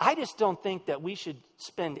 I just don't think that we should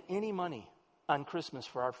spend any money on Christmas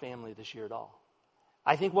for our family this year at all.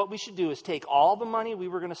 I think what we should do is take all the money we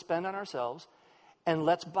were going to spend on ourselves and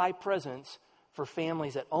let's buy presents for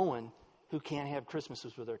families at Owen who can't have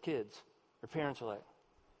Christmases with their kids. Their parents are like,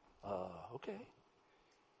 okay.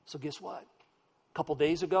 So guess what? A couple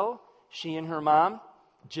days ago, she and her mom,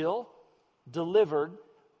 Jill, delivered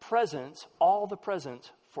presents, all the presents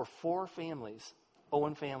for 4 families,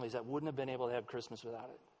 Owen families that wouldn't have been able to have Christmas without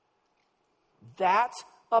it. That's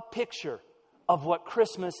a picture of what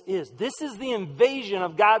Christmas is. This is the invasion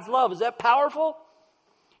of God's love. Is that powerful?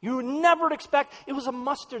 You would never expect. It was a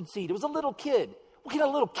mustard seed. It was a little kid. What can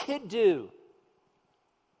a little kid do?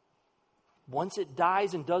 Once it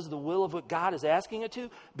dies and does the will of what God is asking it to,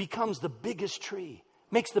 becomes the biggest tree,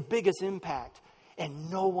 makes the biggest impact, and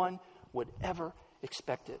no one would ever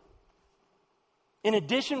expect it. In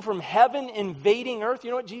addition from heaven invading earth,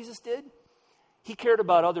 you know what Jesus did? He cared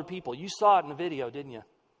about other people. You saw it in the video, didn't you?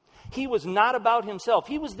 He was not about himself.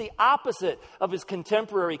 He was the opposite of his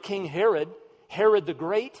contemporary King Herod, Herod the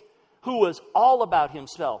Great, who was all about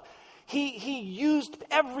himself. He used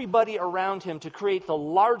everybody around him to create the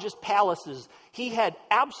largest palaces. He had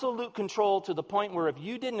absolute control to the point where if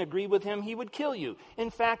you didn't agree with him, he would kill you.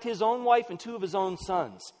 In fact, his own wife and 2 of his own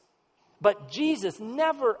sons. But Jesus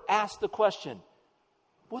never asked the question,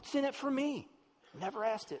 What's in it for me? Never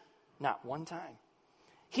asked it. Not one time.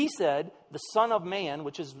 He said, the Son of Man,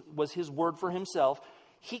 which was his word for himself,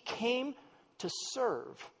 he came to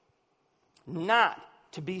serve, not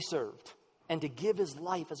to be served, and to give his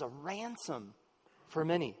life as a ransom for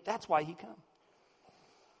many. That's why he came.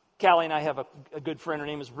 Callie and I have a good friend. Her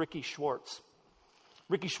name is Ricky Schwartz.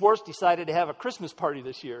 Ricky Schwartz decided to have a Christmas party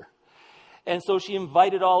this year. And so she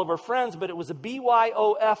invited all of her friends, but it was a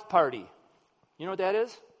BYOF party. You know what that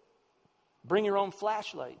is? Bring your own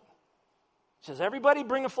flashlight. She says, everybody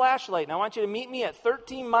bring a flashlight. And I want you to meet me at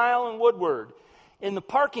 13 Mile and Woodward in the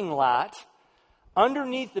parking lot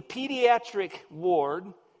underneath the pediatric ward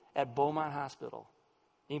at Beaumont Hospital.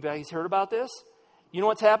 Anybody's heard about this? You know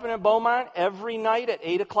what's happening at Beaumont every night at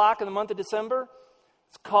 8 o'clock in the month of December?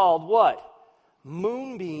 It's called what?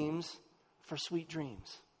 Moonbeams for Sweet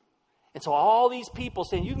Dreams. And so all these people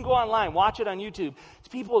saying, you can go online, watch it on YouTube. It's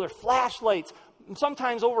people with their flashlights,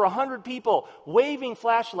 sometimes over 100 people waving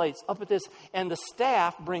flashlights up at this. And the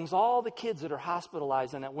staff brings all the kids that are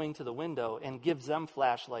hospitalized in that wing to the window and gives them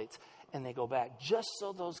flashlights. And they go back just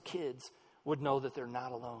so those kids would know that they're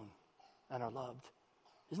not alone and are loved.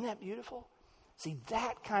 Isn't that beautiful? See,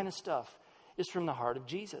 that kind of stuff is from the heart of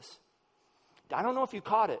Jesus. I don't know if you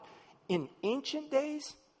caught it. In ancient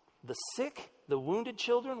days, the sick, the wounded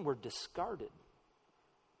children were discarded.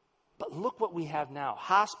 But look what we have now.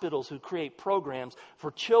 Hospitals who create programs for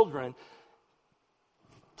children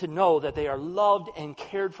to know that they are loved and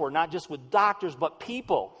cared for, not just with doctors, but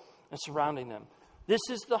people surrounding them. This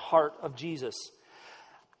is the heart of Jesus.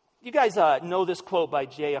 You guys know this quote by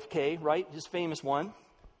JFK, right? This famous one.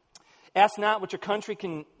 Ask not what your country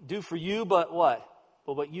can do for you, but what?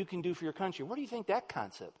 But what you can do for your country. Where do you think that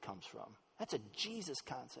concept comes from? That's a Jesus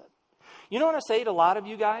concept. You know what I say to a lot of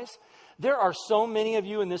you guys? There are so many of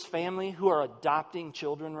you in this family who are adopting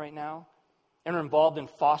children right now and are involved in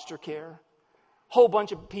foster care. Whole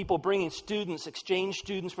bunch of people bringing students, exchange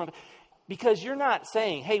students from, because you're not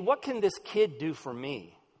saying, hey, what can this kid do for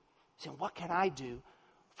me? You're saying, what can I do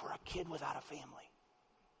for a kid without a family?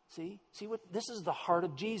 See what this is the heart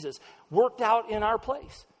of Jesus worked out in our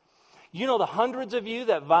place. You know the hundreds of you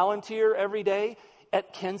that volunteer every day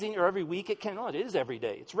at Kensington or every week at Kensington. Oh, it is every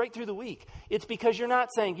day. It's right through the week. It's because you're not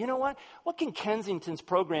saying, you know what? What can Kensington's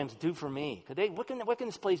programs do for me? What can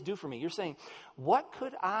this place do for me? You're saying, what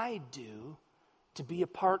could I do to be a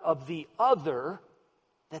part of the other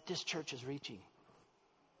that this church is reaching?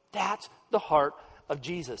 That's the heart of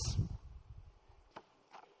Jesus.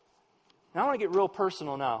 Now I want to get real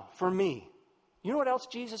personal now. For me, you know what else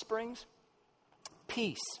Jesus brings?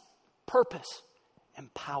 Peace, purpose,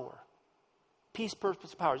 and power. Peace,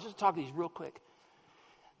 purpose, power. Just talk these real quick.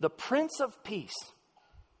 The Prince of Peace.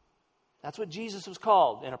 That's what Jesus was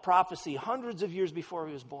called in a prophecy hundreds of years before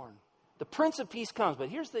he was born. The Prince of Peace comes. But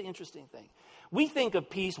here's the interesting thing. We think of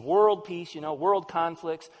peace, world, world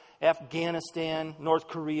conflicts, Afghanistan, North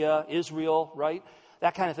Korea, Israel, right?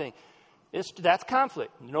 That kind of thing. That's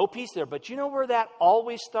conflict. No peace there. But you know where that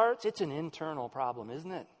always starts? It's an internal problem, isn't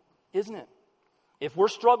it? Isn't it? If we're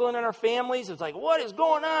struggling in our families, it's like, what is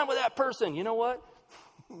going on with that person? You know what?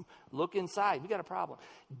 Look inside. We got a problem.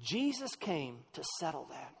 Jesus came to settle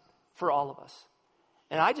that for all of us.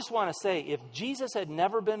 And I just want to say, if Jesus had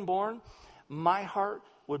never been born, my heart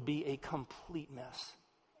would be a complete mess.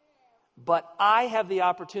 But I have the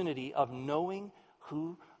opportunity of knowing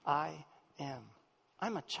who I am.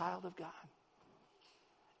 I'm a child of God.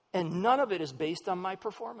 And none of it is based on my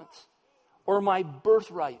performance or my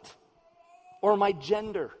birthright or my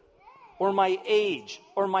gender or my age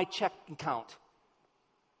or my check account.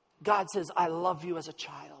 God says, I love you as a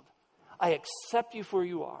child. I accept you for who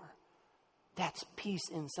you are. That's peace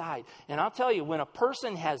inside. And I'll tell you, when a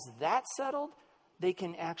person has that settled, they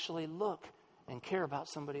can actually look and care about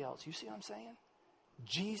somebody else. You see what I'm saying?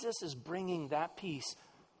 Jesus is bringing that peace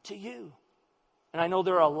to you. And I know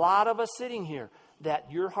there are a lot of us sitting here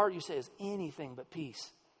that your heart, you say, is anything but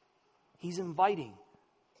peace. He's inviting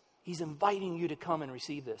you to come and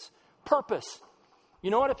receive this. Purpose.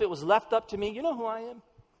 You know what? If it was left up to me, you know who I am?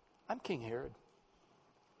 I'm King Herod.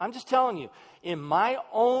 I'm just telling you, in my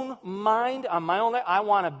own mind, on my own life, I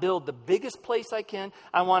want to build the biggest place I can.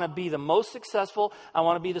 I want to be the most successful. I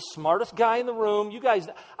want to be the smartest guy in the room. You guys,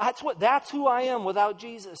 that's who I am without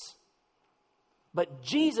Jesus. But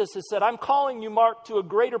Jesus has said, I'm calling you, Mark, to a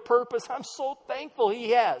greater purpose. I'm so thankful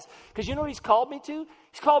he has. Because you know what he's called me to?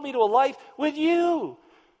 He's called me to a life with you.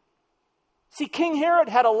 See, King Herod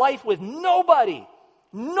had a life with nobody.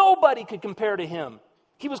 Nobody could compare to him.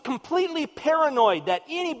 He was completely paranoid that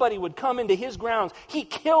anybody would come into his grounds. He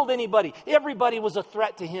killed anybody. Everybody was a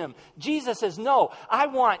threat to him. Jesus says, no, I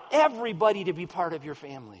want everybody to be part of your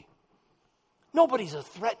family. Nobody's a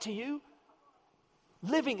threat to you.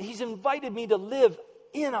 He's invited me to live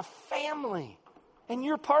in a family. And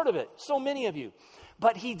you're part of it, so many of you.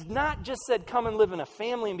 But he's not just said, come and live in a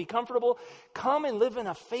family and be comfortable. Come and live in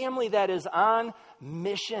a family that is on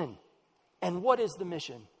mission. And what is the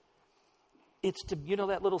mission? It's to, you know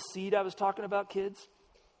that little seed I was talking about, kids?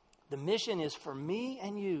 The mission is for me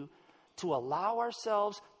and you to allow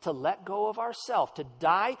ourselves to let go of ourself, to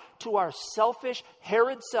die to our selfish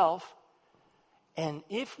Herod self. And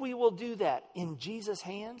if we will do that in Jesus'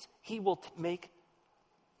 hands, he will make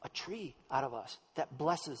a tree out of us that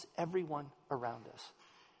blesses everyone around us.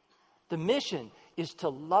 The mission is to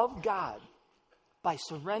love God by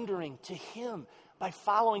surrendering to him, by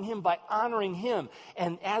following him, by honoring him.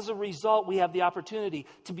 And as a result, we have the opportunity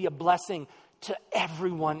to be a blessing to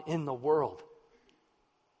everyone in the world.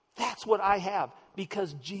 That's what I have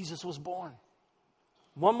because Jesus was born.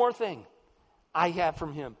 One more thing I have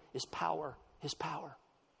from him is power, his power.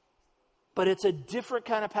 But it's a different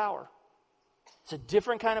kind of power. It's a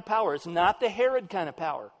different kind of power. It's not the Herod kind of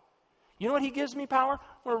power. You know what he gives me power?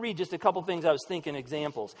 I want to read just a couple things I was thinking,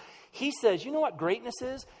 examples. He says, you know what greatness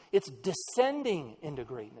is? It's descending into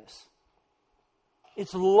greatness.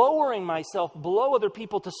 It's lowering myself below other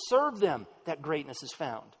people to serve them that greatness is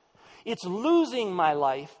found. It's losing my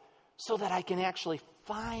life so that I can actually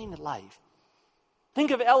find life.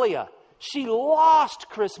 Think of Elia. She lost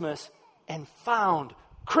Christmas and found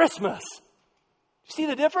Christmas. You see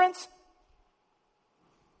the difference?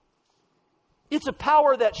 It's a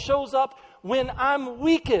power that shows up when I'm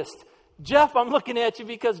weakest. Jeff, I'm looking at you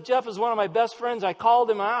because Jeff is one of my best friends. I called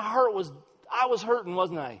him and I was hurting,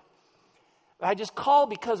 wasn't I? I just called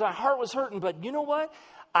because my heart was hurting. But you know what?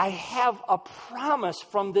 I have a promise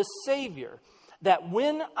from this Savior that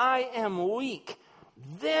when I am weak,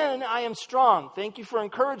 then I am strong. Thank you for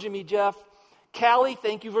encouraging me, Jeff. Callie,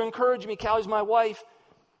 thank you for encouraging me. Callie's my wife.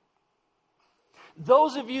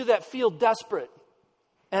 Those of you that feel desperate,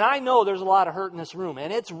 and I know there's a lot of hurt in this room,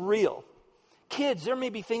 and it's real. Kids, there may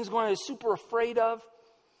be things going on you're super afraid of.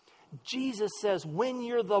 Jesus says, when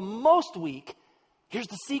you're the most weak, here's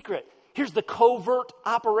the secret. Here's the covert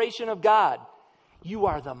operation of God. You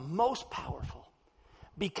are the most powerful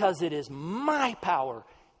because it is my power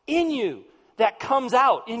in you that comes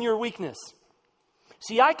out in your weakness.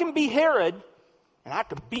 See, I can be Herod, and I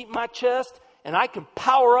can beat my chest, and I can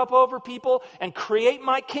power up over people and create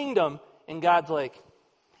my kingdom, and God's like,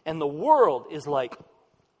 and the world is like,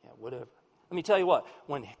 yeah, whatever. Let me tell you what,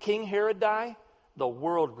 when King Herod died, the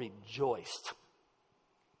world rejoiced.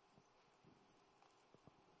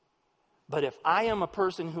 But if I am a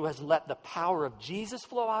person who has let the power of Jesus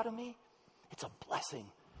flow out of me, it's a blessing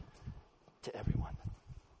to everyone.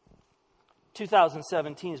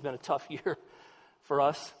 2017 has been a tough year for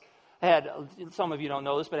us. Some of you don't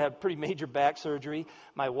know this, but I had pretty major back surgery.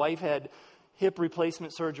 My wife had hip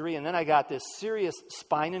replacement surgery, and then I got this serious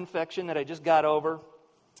spine infection that I just got over.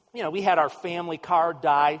 You know, we had our family car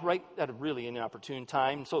die right at a really inopportune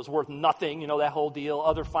time, so it was worth nothing, you know, that whole deal,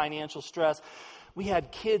 other financial stress. We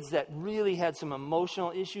had kids that really had some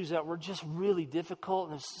emotional issues that were just really difficult,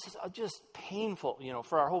 and it was just painful, you know,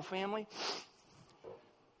 for our whole family.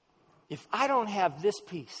 If I don't have this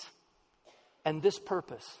peace and this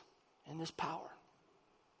purpose and this power,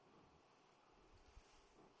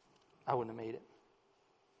 I wouldn't have made it.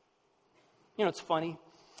 You know, it's funny.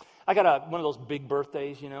 I got one of those big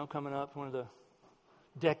birthdays, you know, coming up, one of the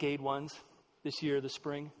decade ones this year, the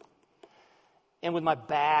spring. And with my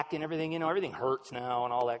back and everything, you know, everything hurts now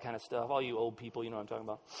and all that kind of stuff. All you old people, you know what I'm talking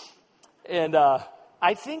about. And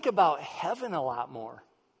I think about heaven a lot more.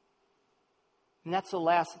 And that's the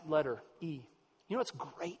last letter, E. You know what's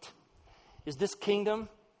great? Is this kingdom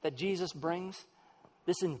that Jesus brings,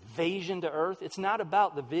 this invasion to earth, it's not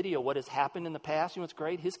about the video, what has happened in the past. You know what's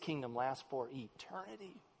great? His kingdom lasts for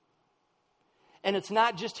eternity. And it's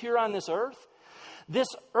not just here on this earth. This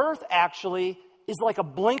earth actually is like a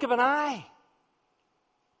blink of an eye.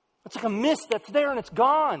 It's like a mist that's there and it's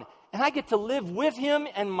gone. And I get to live with him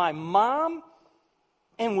and my mom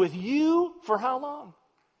and with you for how long?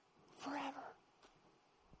 Forever.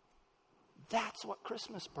 That's what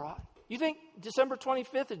Christmas brought. You think December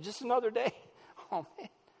 25th is just another day? Oh, man.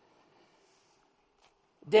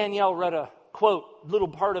 Danielle read a quote, little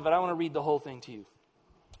part of it. I want to read the whole thing to you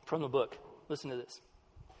from the book. Listen to this.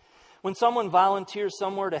 When someone volunteers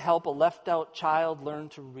somewhere to help a left-out child learn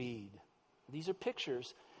to read, these are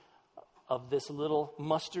pictures of this little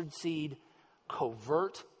mustard seed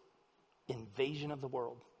covert invasion of the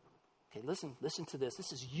world. Okay, listen to this.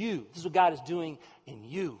 This is you. This is what God is doing in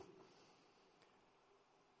you.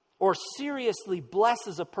 Or seriously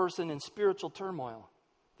blesses a person in spiritual turmoil.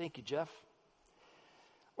 Thank you, Jeff.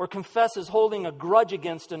 Or confesses holding a grudge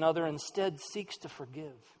against another, instead seeks to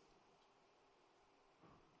forgive.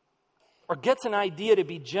 Or gets an idea to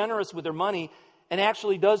be generous with their money and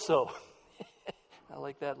actually does so. I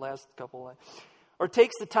like that last couple lines. Or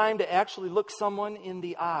takes the time to actually look someone in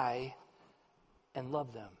the eye and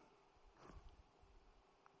love them.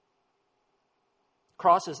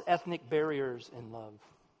 Crosses ethnic barriers in love.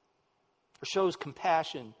 Or shows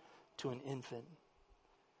compassion to an infant.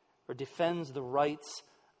 Or defends the rights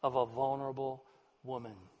of a vulnerable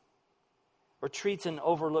woman. Or treats an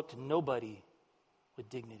overlooked nobody with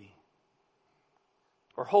dignity.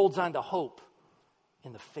 Or holds on to hope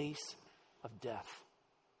in the face of death.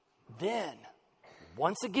 Then,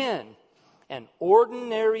 once again, an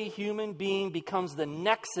ordinary human being becomes the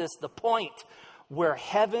nexus, the point, where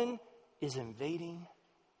heaven is invading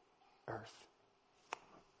earth.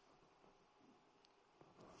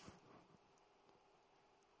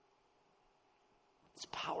 It's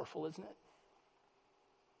powerful, isn't it?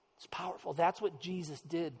 It's powerful. That's what Jesus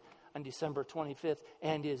did on December 25th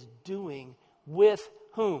and is doing with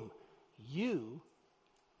whom? You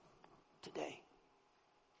today.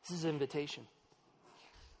 This is an invitation.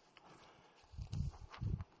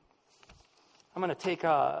 I'm going to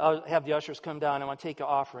I'll have the ushers come down. I want to take an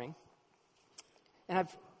offering. And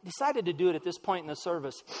I've decided to do it at this point in the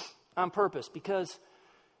service on purpose because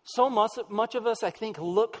so much of us, I think,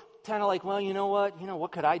 look kind of like, well, you know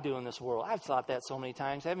what could I do in this world? I've thought that so many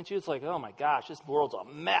times, haven't you? It's like, oh my gosh, this world's a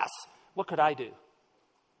mess. What could I do?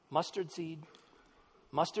 Mustard seed,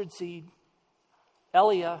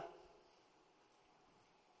 Elia.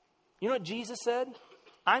 You know what Jesus said?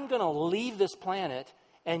 I'm going to leave this planet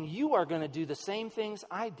and you are going to do the same things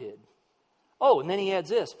I did. Oh, and then he adds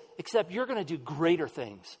this, except you're going to do greater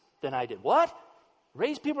things than I did. What?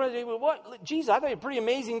 Raise people. What? Jesus, I thought you pretty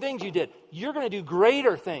amazing things you did. You're going to do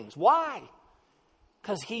greater things. Why?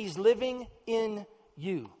 Because he's living in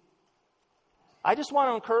you. I just want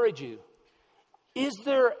to encourage you. Is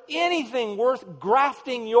there anything worth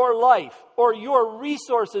grafting your life or your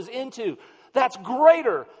resources into that's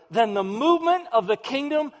greater than the movement of the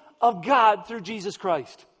kingdom of God through Jesus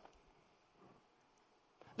Christ?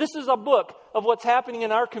 This is a book of what's happening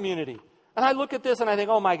in our community. And I look at this and I think,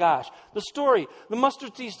 oh my gosh, the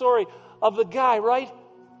mustard seed story of the guy, right,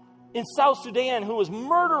 in South Sudan who was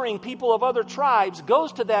murdering people of other tribes,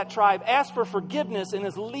 goes to that tribe, asks for forgiveness, and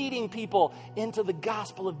is leading people into the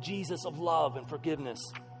gospel of Jesus of love and forgiveness.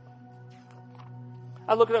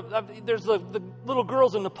 I look at it, there's the little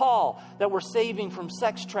girls in Nepal that were saving from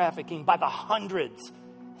sex trafficking by the hundreds.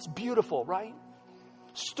 It's beautiful, right?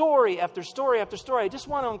 Story after story after story. I just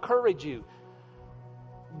want to encourage you.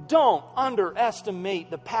 Don't underestimate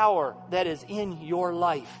the power that is in your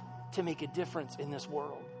life to make a difference in this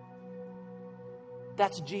world.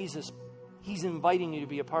 That's Jesus. He's inviting you to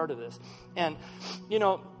be a part of this. And,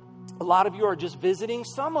 a lot of you are just visiting.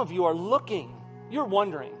 Some of you are looking. You're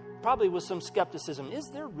wondering, probably with some skepticism, is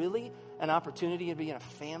there really an opportunity to be in a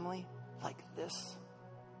family like this?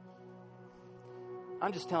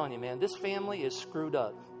 I'm just telling you, man, this family is screwed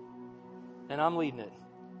up. And I'm leading it.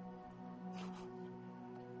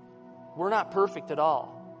 We're not perfect at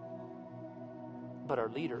all. But our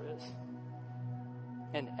leader is.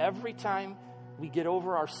 And every time we get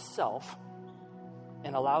over ourselves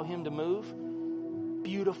and allow him to move,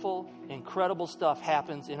 beautiful, incredible stuff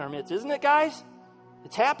happens in our midst. Isn't it, guys?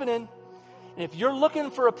 It's happening. And if you're looking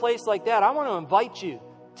for a place like that, I want to invite you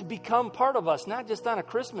to become part of us, not just on a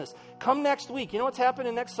Christmas. Come next week. You know what's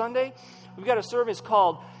happening next Sunday? We've got a service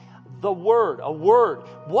called The Word, a word.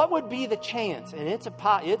 What would be the chance? And it's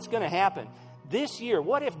going to happen. This year,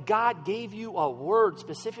 what if God gave you a word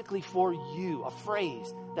specifically for you, a phrase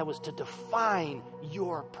that was to define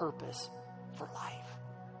your purpose for life?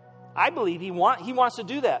 I believe He wants to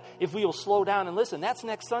do that if we will slow down and listen. That's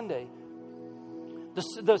next Sunday.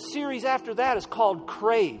 The series after that is called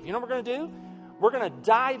Crave. You know what we're going to do? We're going to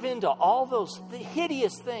dive into all those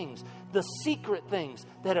hideous things, the secret things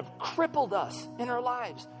that have crippled us in our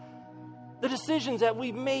lives. The decisions that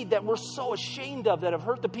we've made that we're so ashamed of, that have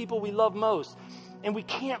hurt the people we love most. And we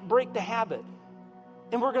can't break the habit.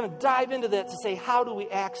 And we're going to dive into that to say, how do we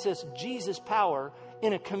access Jesus' power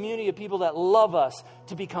in a community of people that love us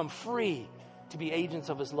to become free, to be agents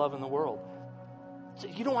of His love in the world? So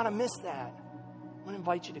you don't want to miss that. I want to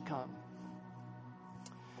invite you to come.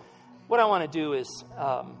 What I want to do is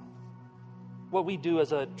what we do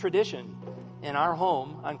as a tradition in our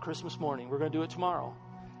home on Christmas morning. We're going to do it tomorrow.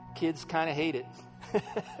 Kids kind of hate it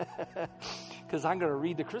because I'm going to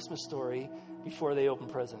read the Christmas story before they open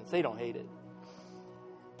presents. They don't hate it.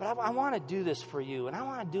 But I want to do this for you, and I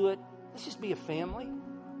want to do it. Let's just be a family.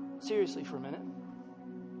 Seriously for a minute.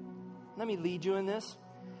 Let me lead you in this.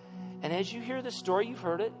 And as you hear this story, you've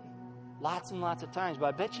heard it lots and lots of times, but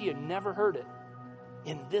I bet you never heard it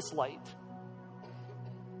in this light.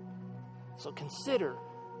 So consider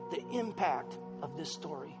the impact of this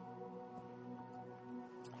story.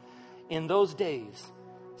 In those days,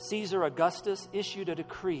 Caesar Augustus issued a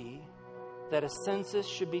decree that a census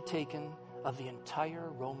should be taken of the entire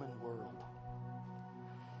Roman world.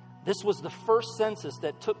 This was the first census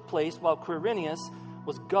that took place while Quirinius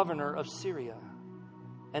was governor of Syria,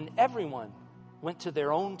 and everyone went to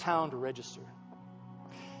their own town to register.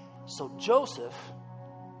 So Joseph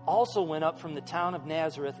also went up from the town of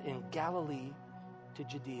Nazareth in Galilee to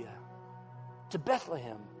Judea, to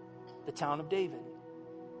Bethlehem, the town of David,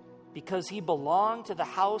 because he belonged to the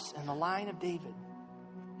house and the line of David.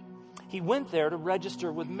 He went there to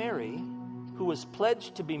register with Mary, who was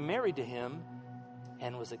pledged to be married to him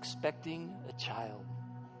and was expecting a child.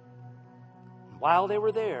 While they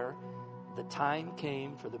were there, the time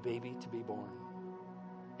came for the baby to be born.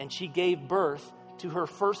 And she gave birth to her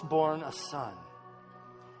firstborn, a son.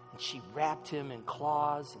 And she wrapped him in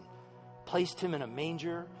cloths and placed him in a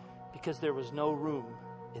manger because there was no room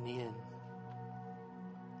in the inn.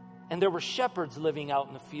 And there were shepherds living out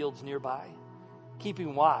in the fields nearby,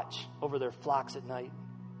 keeping watch over their flocks at night.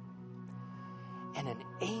 And an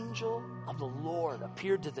angel of the Lord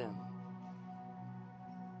appeared to them.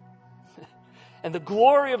 And the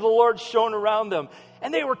glory of the Lord shone around them,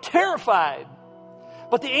 and they were terrified.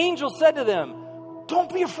 But the angel said to them,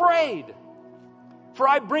 "Don't be afraid, for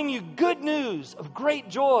I bring you good news of great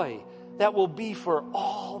joy that will be for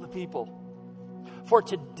all the people. For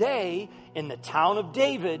today, in the town of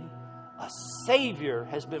David, a Savior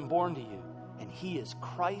has been born to you, and he is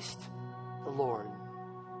Christ the Lord.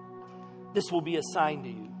 This will be a sign to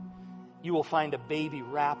you. You will find a baby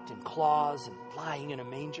wrapped in cloths and lying in a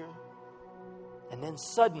manger." And then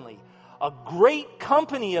suddenly, a great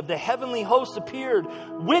company of the heavenly hosts appeared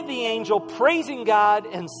with the angel, praising God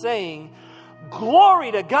and saying,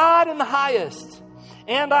 "Glory to God in the highest,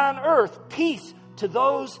 and on earth peace to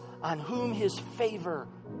those on whom his favor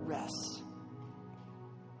rests."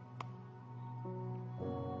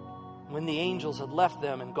 When the angels had left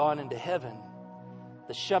them and gone into heaven,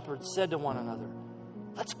 the shepherds said to one another,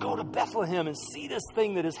 "Let's go to Bethlehem and see this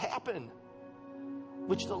thing that has happened,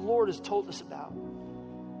 which the Lord has told us about."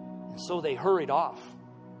 And so they hurried off,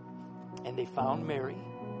 and they found Mary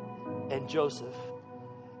and Joseph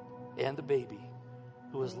and the baby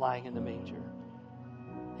who was lying in the manger.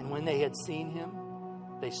 And when they had seen him,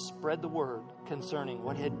 they spread the word concerning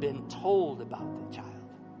what had been told about the child.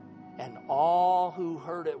 And all who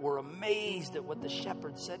heard it were amazed at what the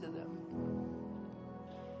shepherds said to them.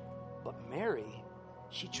 But Mary,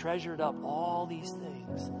 she treasured up all these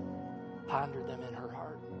things, pondered them in her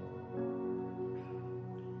heart.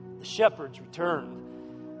 The shepherds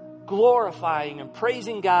returned, glorifying and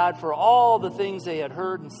praising God for all the things they had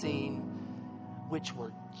heard and seen, which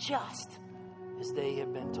were just as they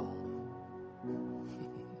had been told.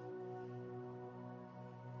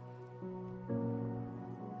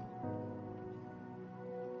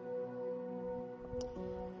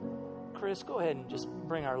 Chris, go ahead and just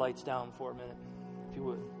bring our lights down for a minute, if you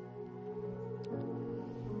would.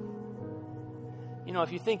 You know,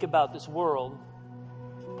 if you think about this world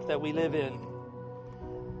that we live in,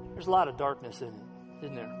 there's a lot of darkness in it,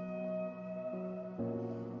 isn't there?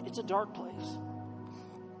 It's a dark place.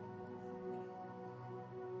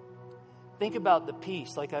 Think about the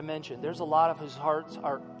peace, like I mentioned. There's a lot of whose hearts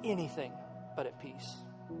are anything but at peace.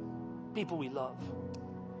 People we love.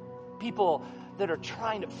 People that are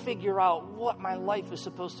trying to figure out what my life is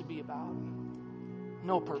supposed to be about.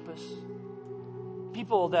 No purpose.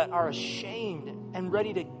 People that are ashamed and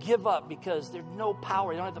ready to give up because there's no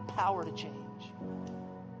power. They don't have the power to change.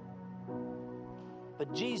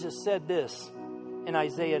 But Jesus said this in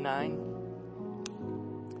Isaiah 9.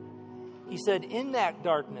 He said, in that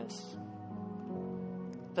darkness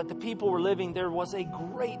that the people were living, there was a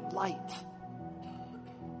great light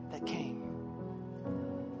that came.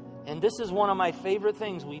 And this is one of my favorite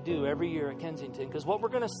things we do every year at Kensington, because what we're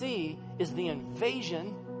going to see is the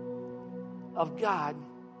invasion of God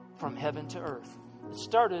from heaven to earth. It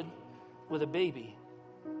started with a baby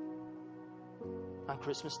on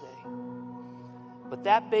Christmas Day. But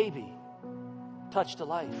that baby touched a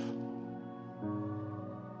life.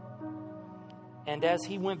 And as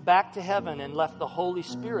he went back to heaven and left the Holy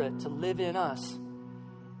Spirit to live in us,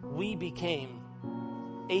 we became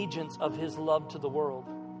agents of his love to the world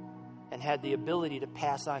and had the ability to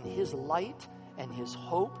pass on his light and his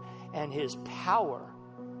hope and his power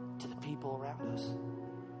to the people around us.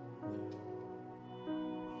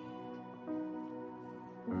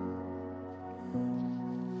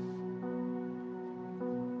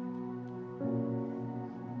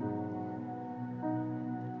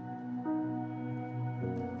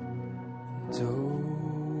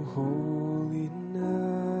 Holy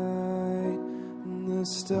night, the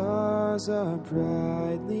stars are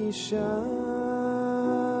brightly shining.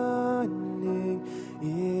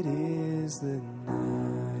 It is the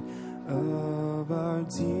night of our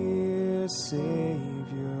dear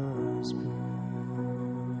Savior's birth.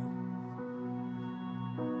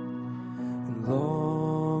 And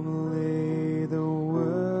long lay the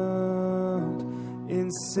world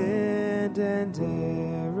in sin and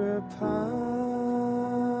error pining,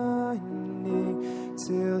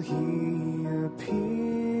 till he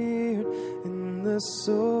appeared and the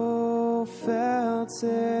soul felt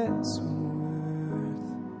its worth.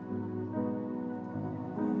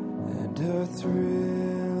 And a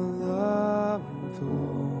thrill of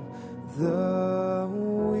hope, the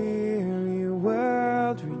weary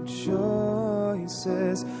world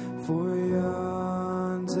rejoices, for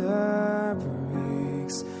yonder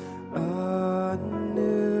breaks a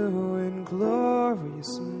new and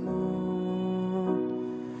glorious morn,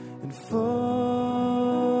 and fall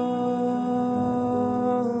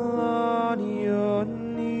on your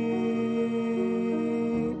knees,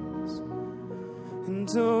 and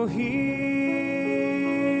oh, hear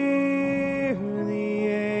the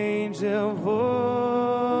angel voices,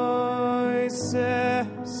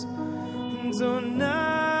 and oh, night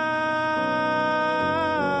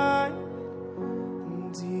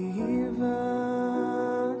divine,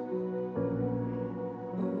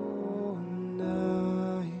 oh,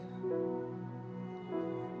 night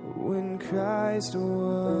when Christ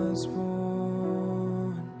was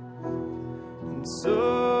born, and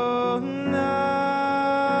so night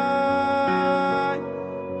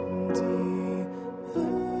divine,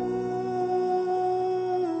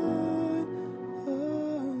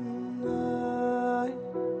 oh, night,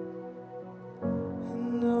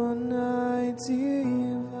 and oh, night divine.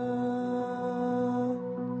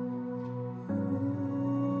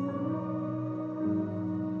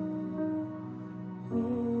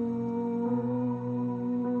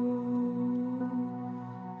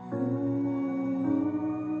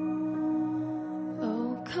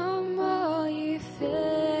 Oh, come all ye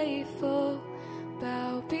faithful,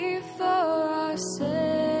 bow before our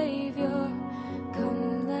Savior.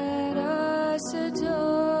 Come, let us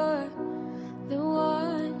adore the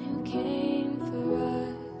one who came for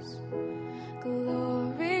us.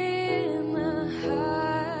 Glory in the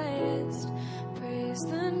highest, praise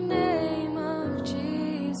the name of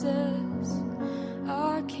Jesus.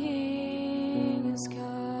 Our King is come.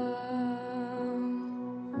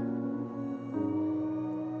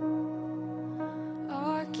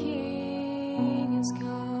 Our King is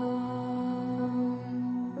come.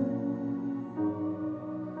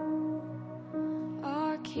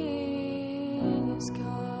 Our King is come.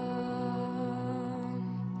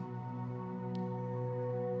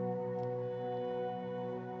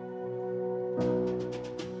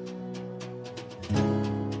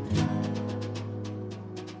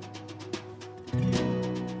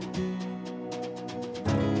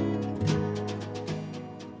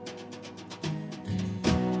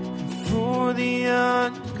 For the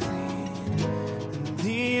unclean and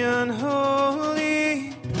the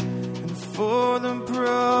unholy, and for the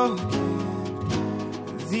broken,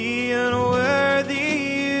 the unworthy,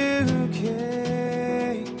 you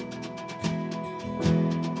came.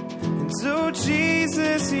 And so,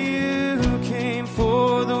 Jesus, you came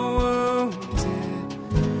for the wounded,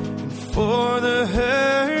 and for the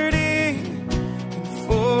hurting, and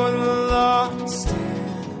for the lost,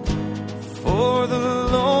 and for the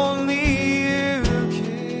lonely, you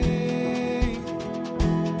came.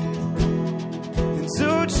 And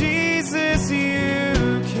so, Jesus,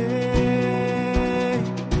 you came.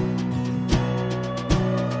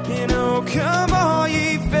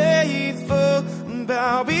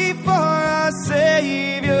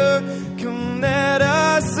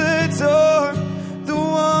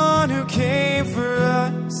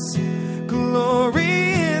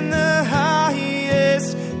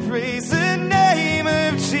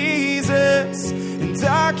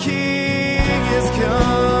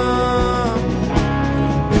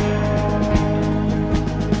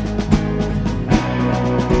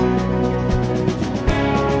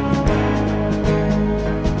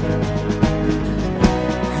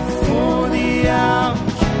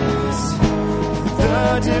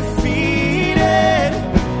 defeated.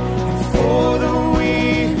 And for the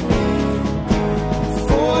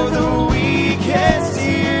weakest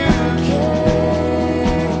you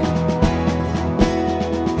came.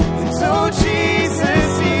 And so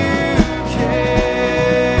Jesus, you came.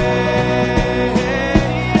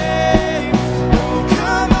 Oh,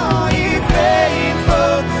 come on, ye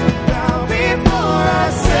faithful, bow before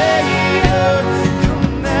our Savior.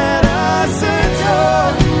 Come, let us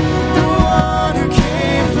adore the one who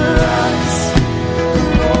came for us.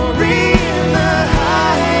 Glory in the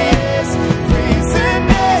highest, praise the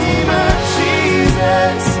name of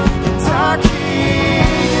Jesus, and our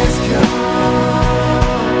King is come.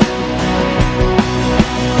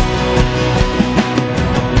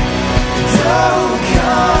 So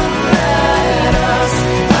come, let us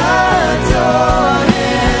adore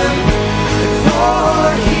Him, for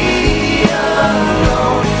He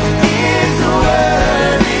alone is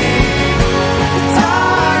worthy.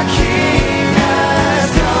 Our King has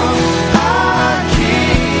come, our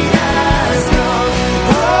King has come.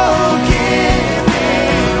 Oh, give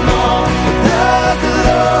Him all the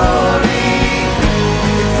glory,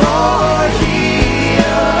 for He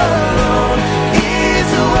alone is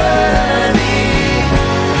worthy.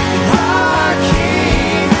 Our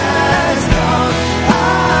King has come,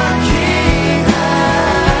 our King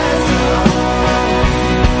has come.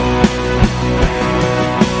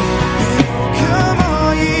 Come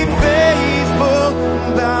on, ye faithful,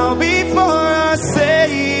 bow before our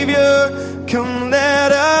Savior. Come,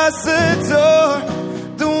 let us adore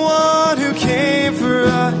the one who came for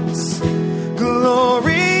us.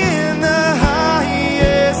 Glory in the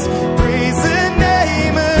highest, praise the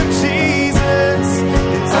name of Jesus,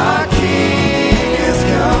 and our King is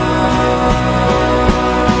come.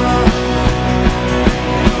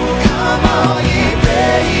 Come on, ye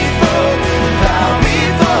faithful, bow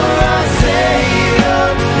before our Savior.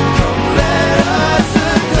 Come, let us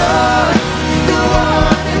adore the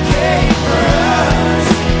one who came for us.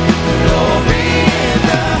 Glory in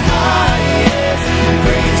the highest,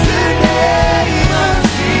 praise the name of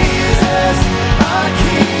Jesus, our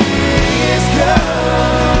King is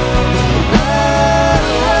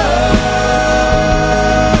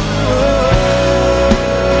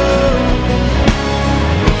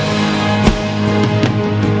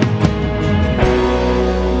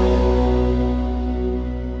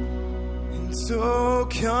And so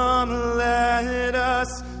come, let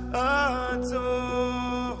us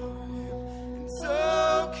adore Him. And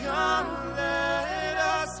so come, let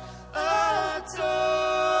us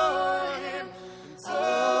adore Him. And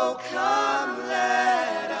so come,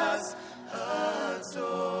 let us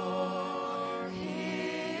adore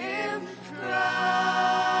Him,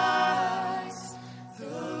 Christ the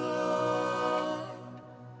Lord.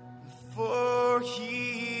 For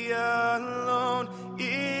He alone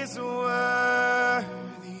is worthy.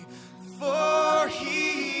 For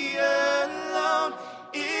He alone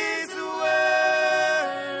is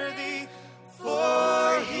worthy.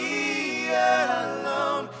 For He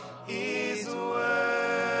alone is worthy.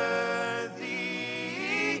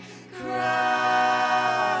 Christ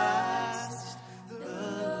the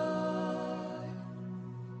Lord.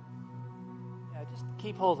 Yeah, just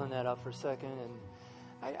keep holding that up for a second. And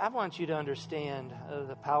I want you to understand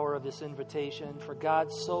the power of this invitation. For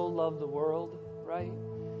God so loved the world, right,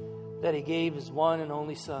 that He gave His one and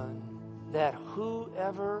only Son, that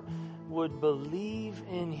whoever would believe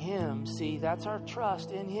in Him, see, that's our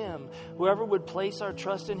trust in Him. Whoever would place our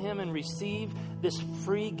trust in Him and receive this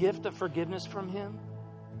free gift of forgiveness from Him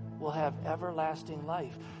will have everlasting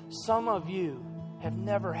life. Some of you have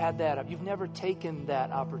never had that. You've never taken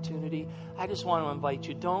that opportunity. I just want to invite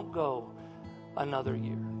you, don't go another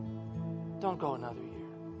year. Don't go another year.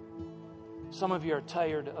 Some of you are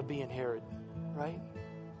tired of being Herod, right?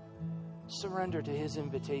 Surrender to His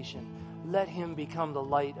invitation. Let Him become the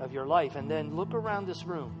light of your life. And then look around this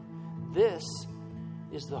room. This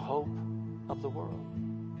is the hope of the world.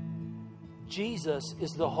 Jesus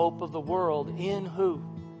is the hope of the world in who?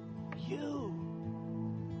 You.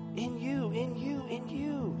 In you, in you, in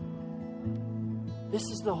you. This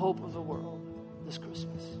is the hope of the world this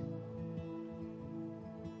Christmas.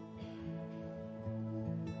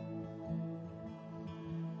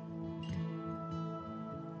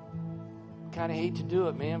 Kind of hate to do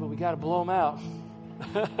it, man, but we got to blow them out.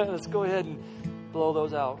 Let's go ahead and blow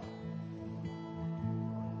those out.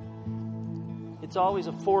 It's always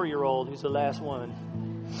a 4-year-old who's the last one.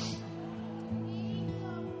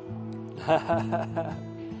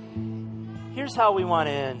 Here's how we want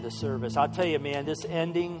to end the service. I'll tell you, man, this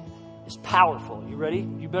ending is powerful. You ready?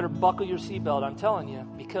 You better buckle your seatbelt, I'm telling you.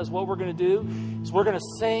 Because what we're going to do is we're going to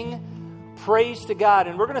sing praise to God.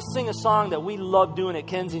 And we're going to sing a song that we love doing at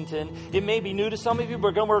Kensington. It may be new to some of you,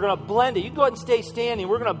 but we're going to blend it. You can go ahead and stay standing.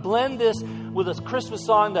 We're going to blend this with a Christmas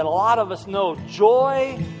song that a lot of us know,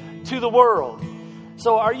 Joy to the World.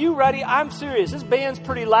 So are you ready? I'm serious. This band's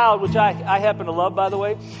pretty loud, which I happen to love, by the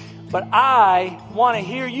way. But I want to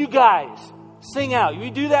hear you guys sing out. Will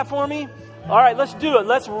you do that for me? All right, let's do it.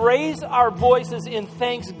 Let's raise our voices in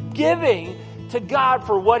thanksgiving to God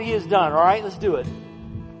for what He has done. All right, let's do it.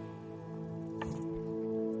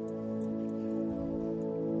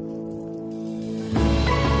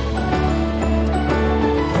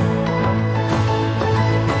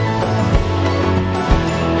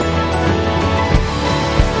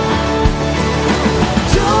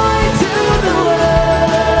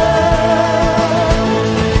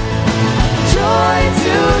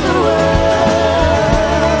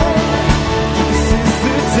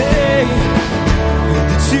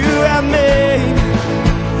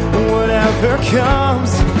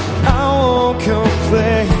 Comes, I won't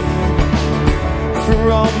complain. For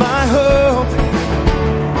all my hope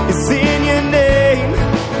is in your name,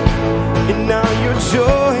 and now your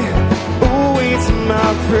joy awaits my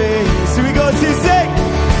praise. Here we go, to sing.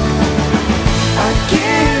 I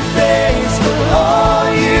give thanks for all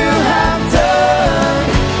you have done,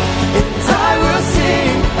 and I will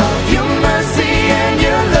sing of your mercy and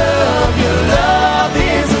your love. Your love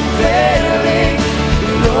is unfailing,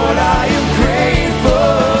 Lord. I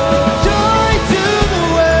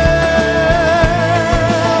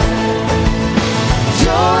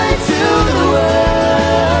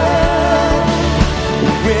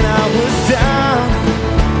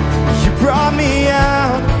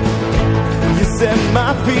am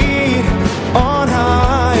my feet on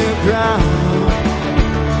higher ground.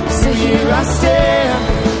 So here I stand.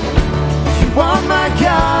 You are my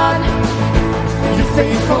God. Your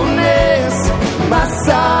faithfulness, my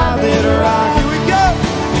solid rock. Here we go.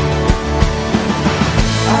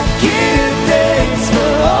 I give thanks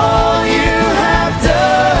for all you have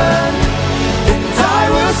done, and I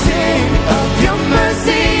will sing of your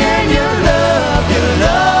mercy and your love. Your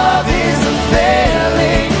love is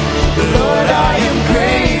unfailing, Lord. I am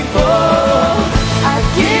grateful. I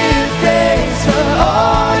give thanks for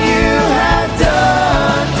all you have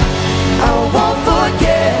done. I won't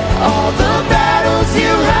forget all the battles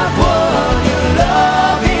you have won. Your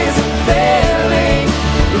love is unfailing,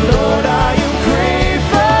 Lord. I am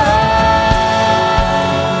grateful.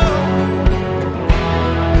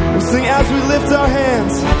 We'll sing as we lift our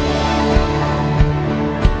hands.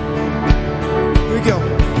 Here we go.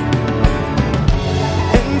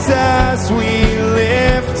 And as we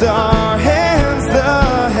lift our hands,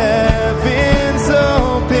 the heavens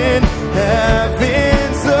open,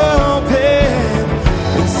 heavens open.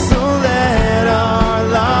 And so let our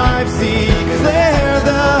lives declare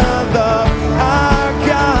the love our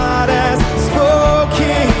God has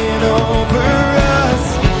spoken over us.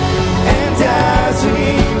 And as we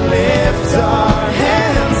lift our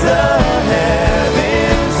hands, the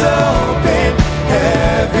heavens open,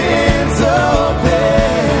 heavens open.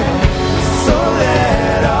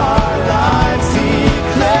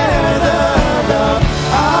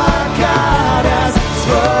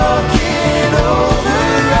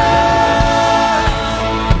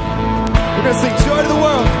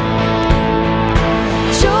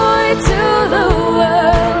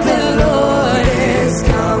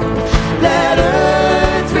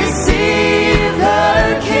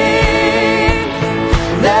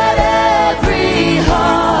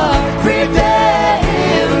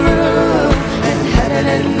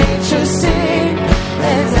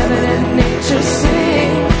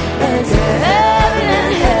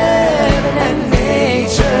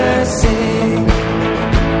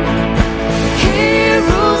 He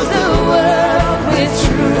rules the world with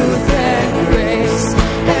truth and grace.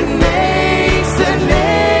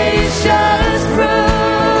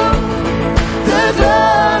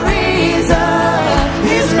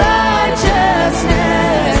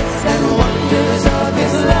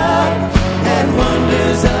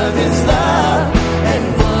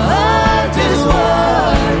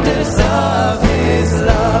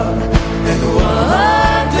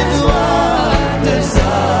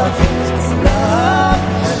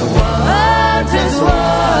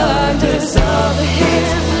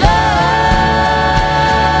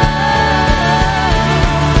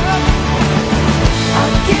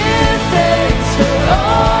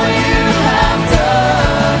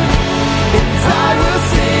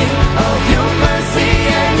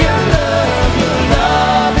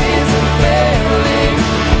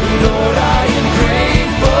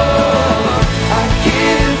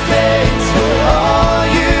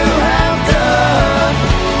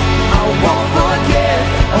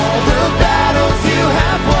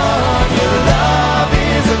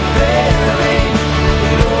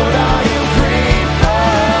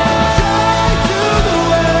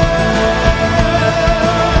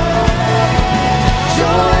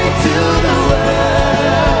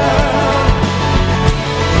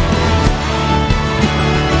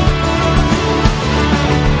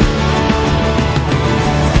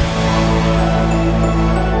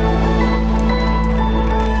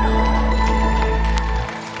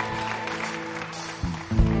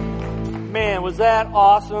 that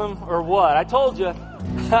awesome or what? I told you.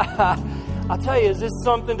 I'll tell you, is this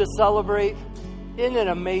something to celebrate? Isn't it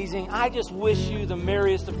amazing? I just wish you the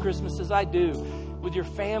merriest of Christmases. I do. With your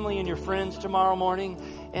family and your friends tomorrow morning.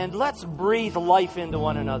 And let's breathe life into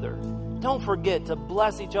one another. Don't forget to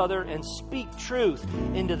bless each other and speak truth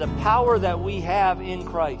into the power that we have in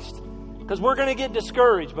Christ. Because we're going to get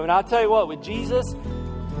discouraged. But I'll tell you what, with Jesus,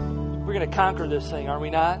 we're going to conquer this thing, are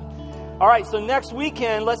we not? All right, so next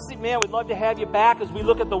weekend, let's see, man, we'd love to have you back as we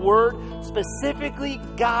look at the Word. Specifically,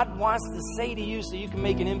 God wants to say to you so you can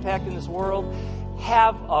make an impact in this world.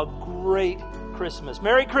 Have a great Christmas.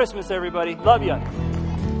 Merry Christmas, everybody. Love you.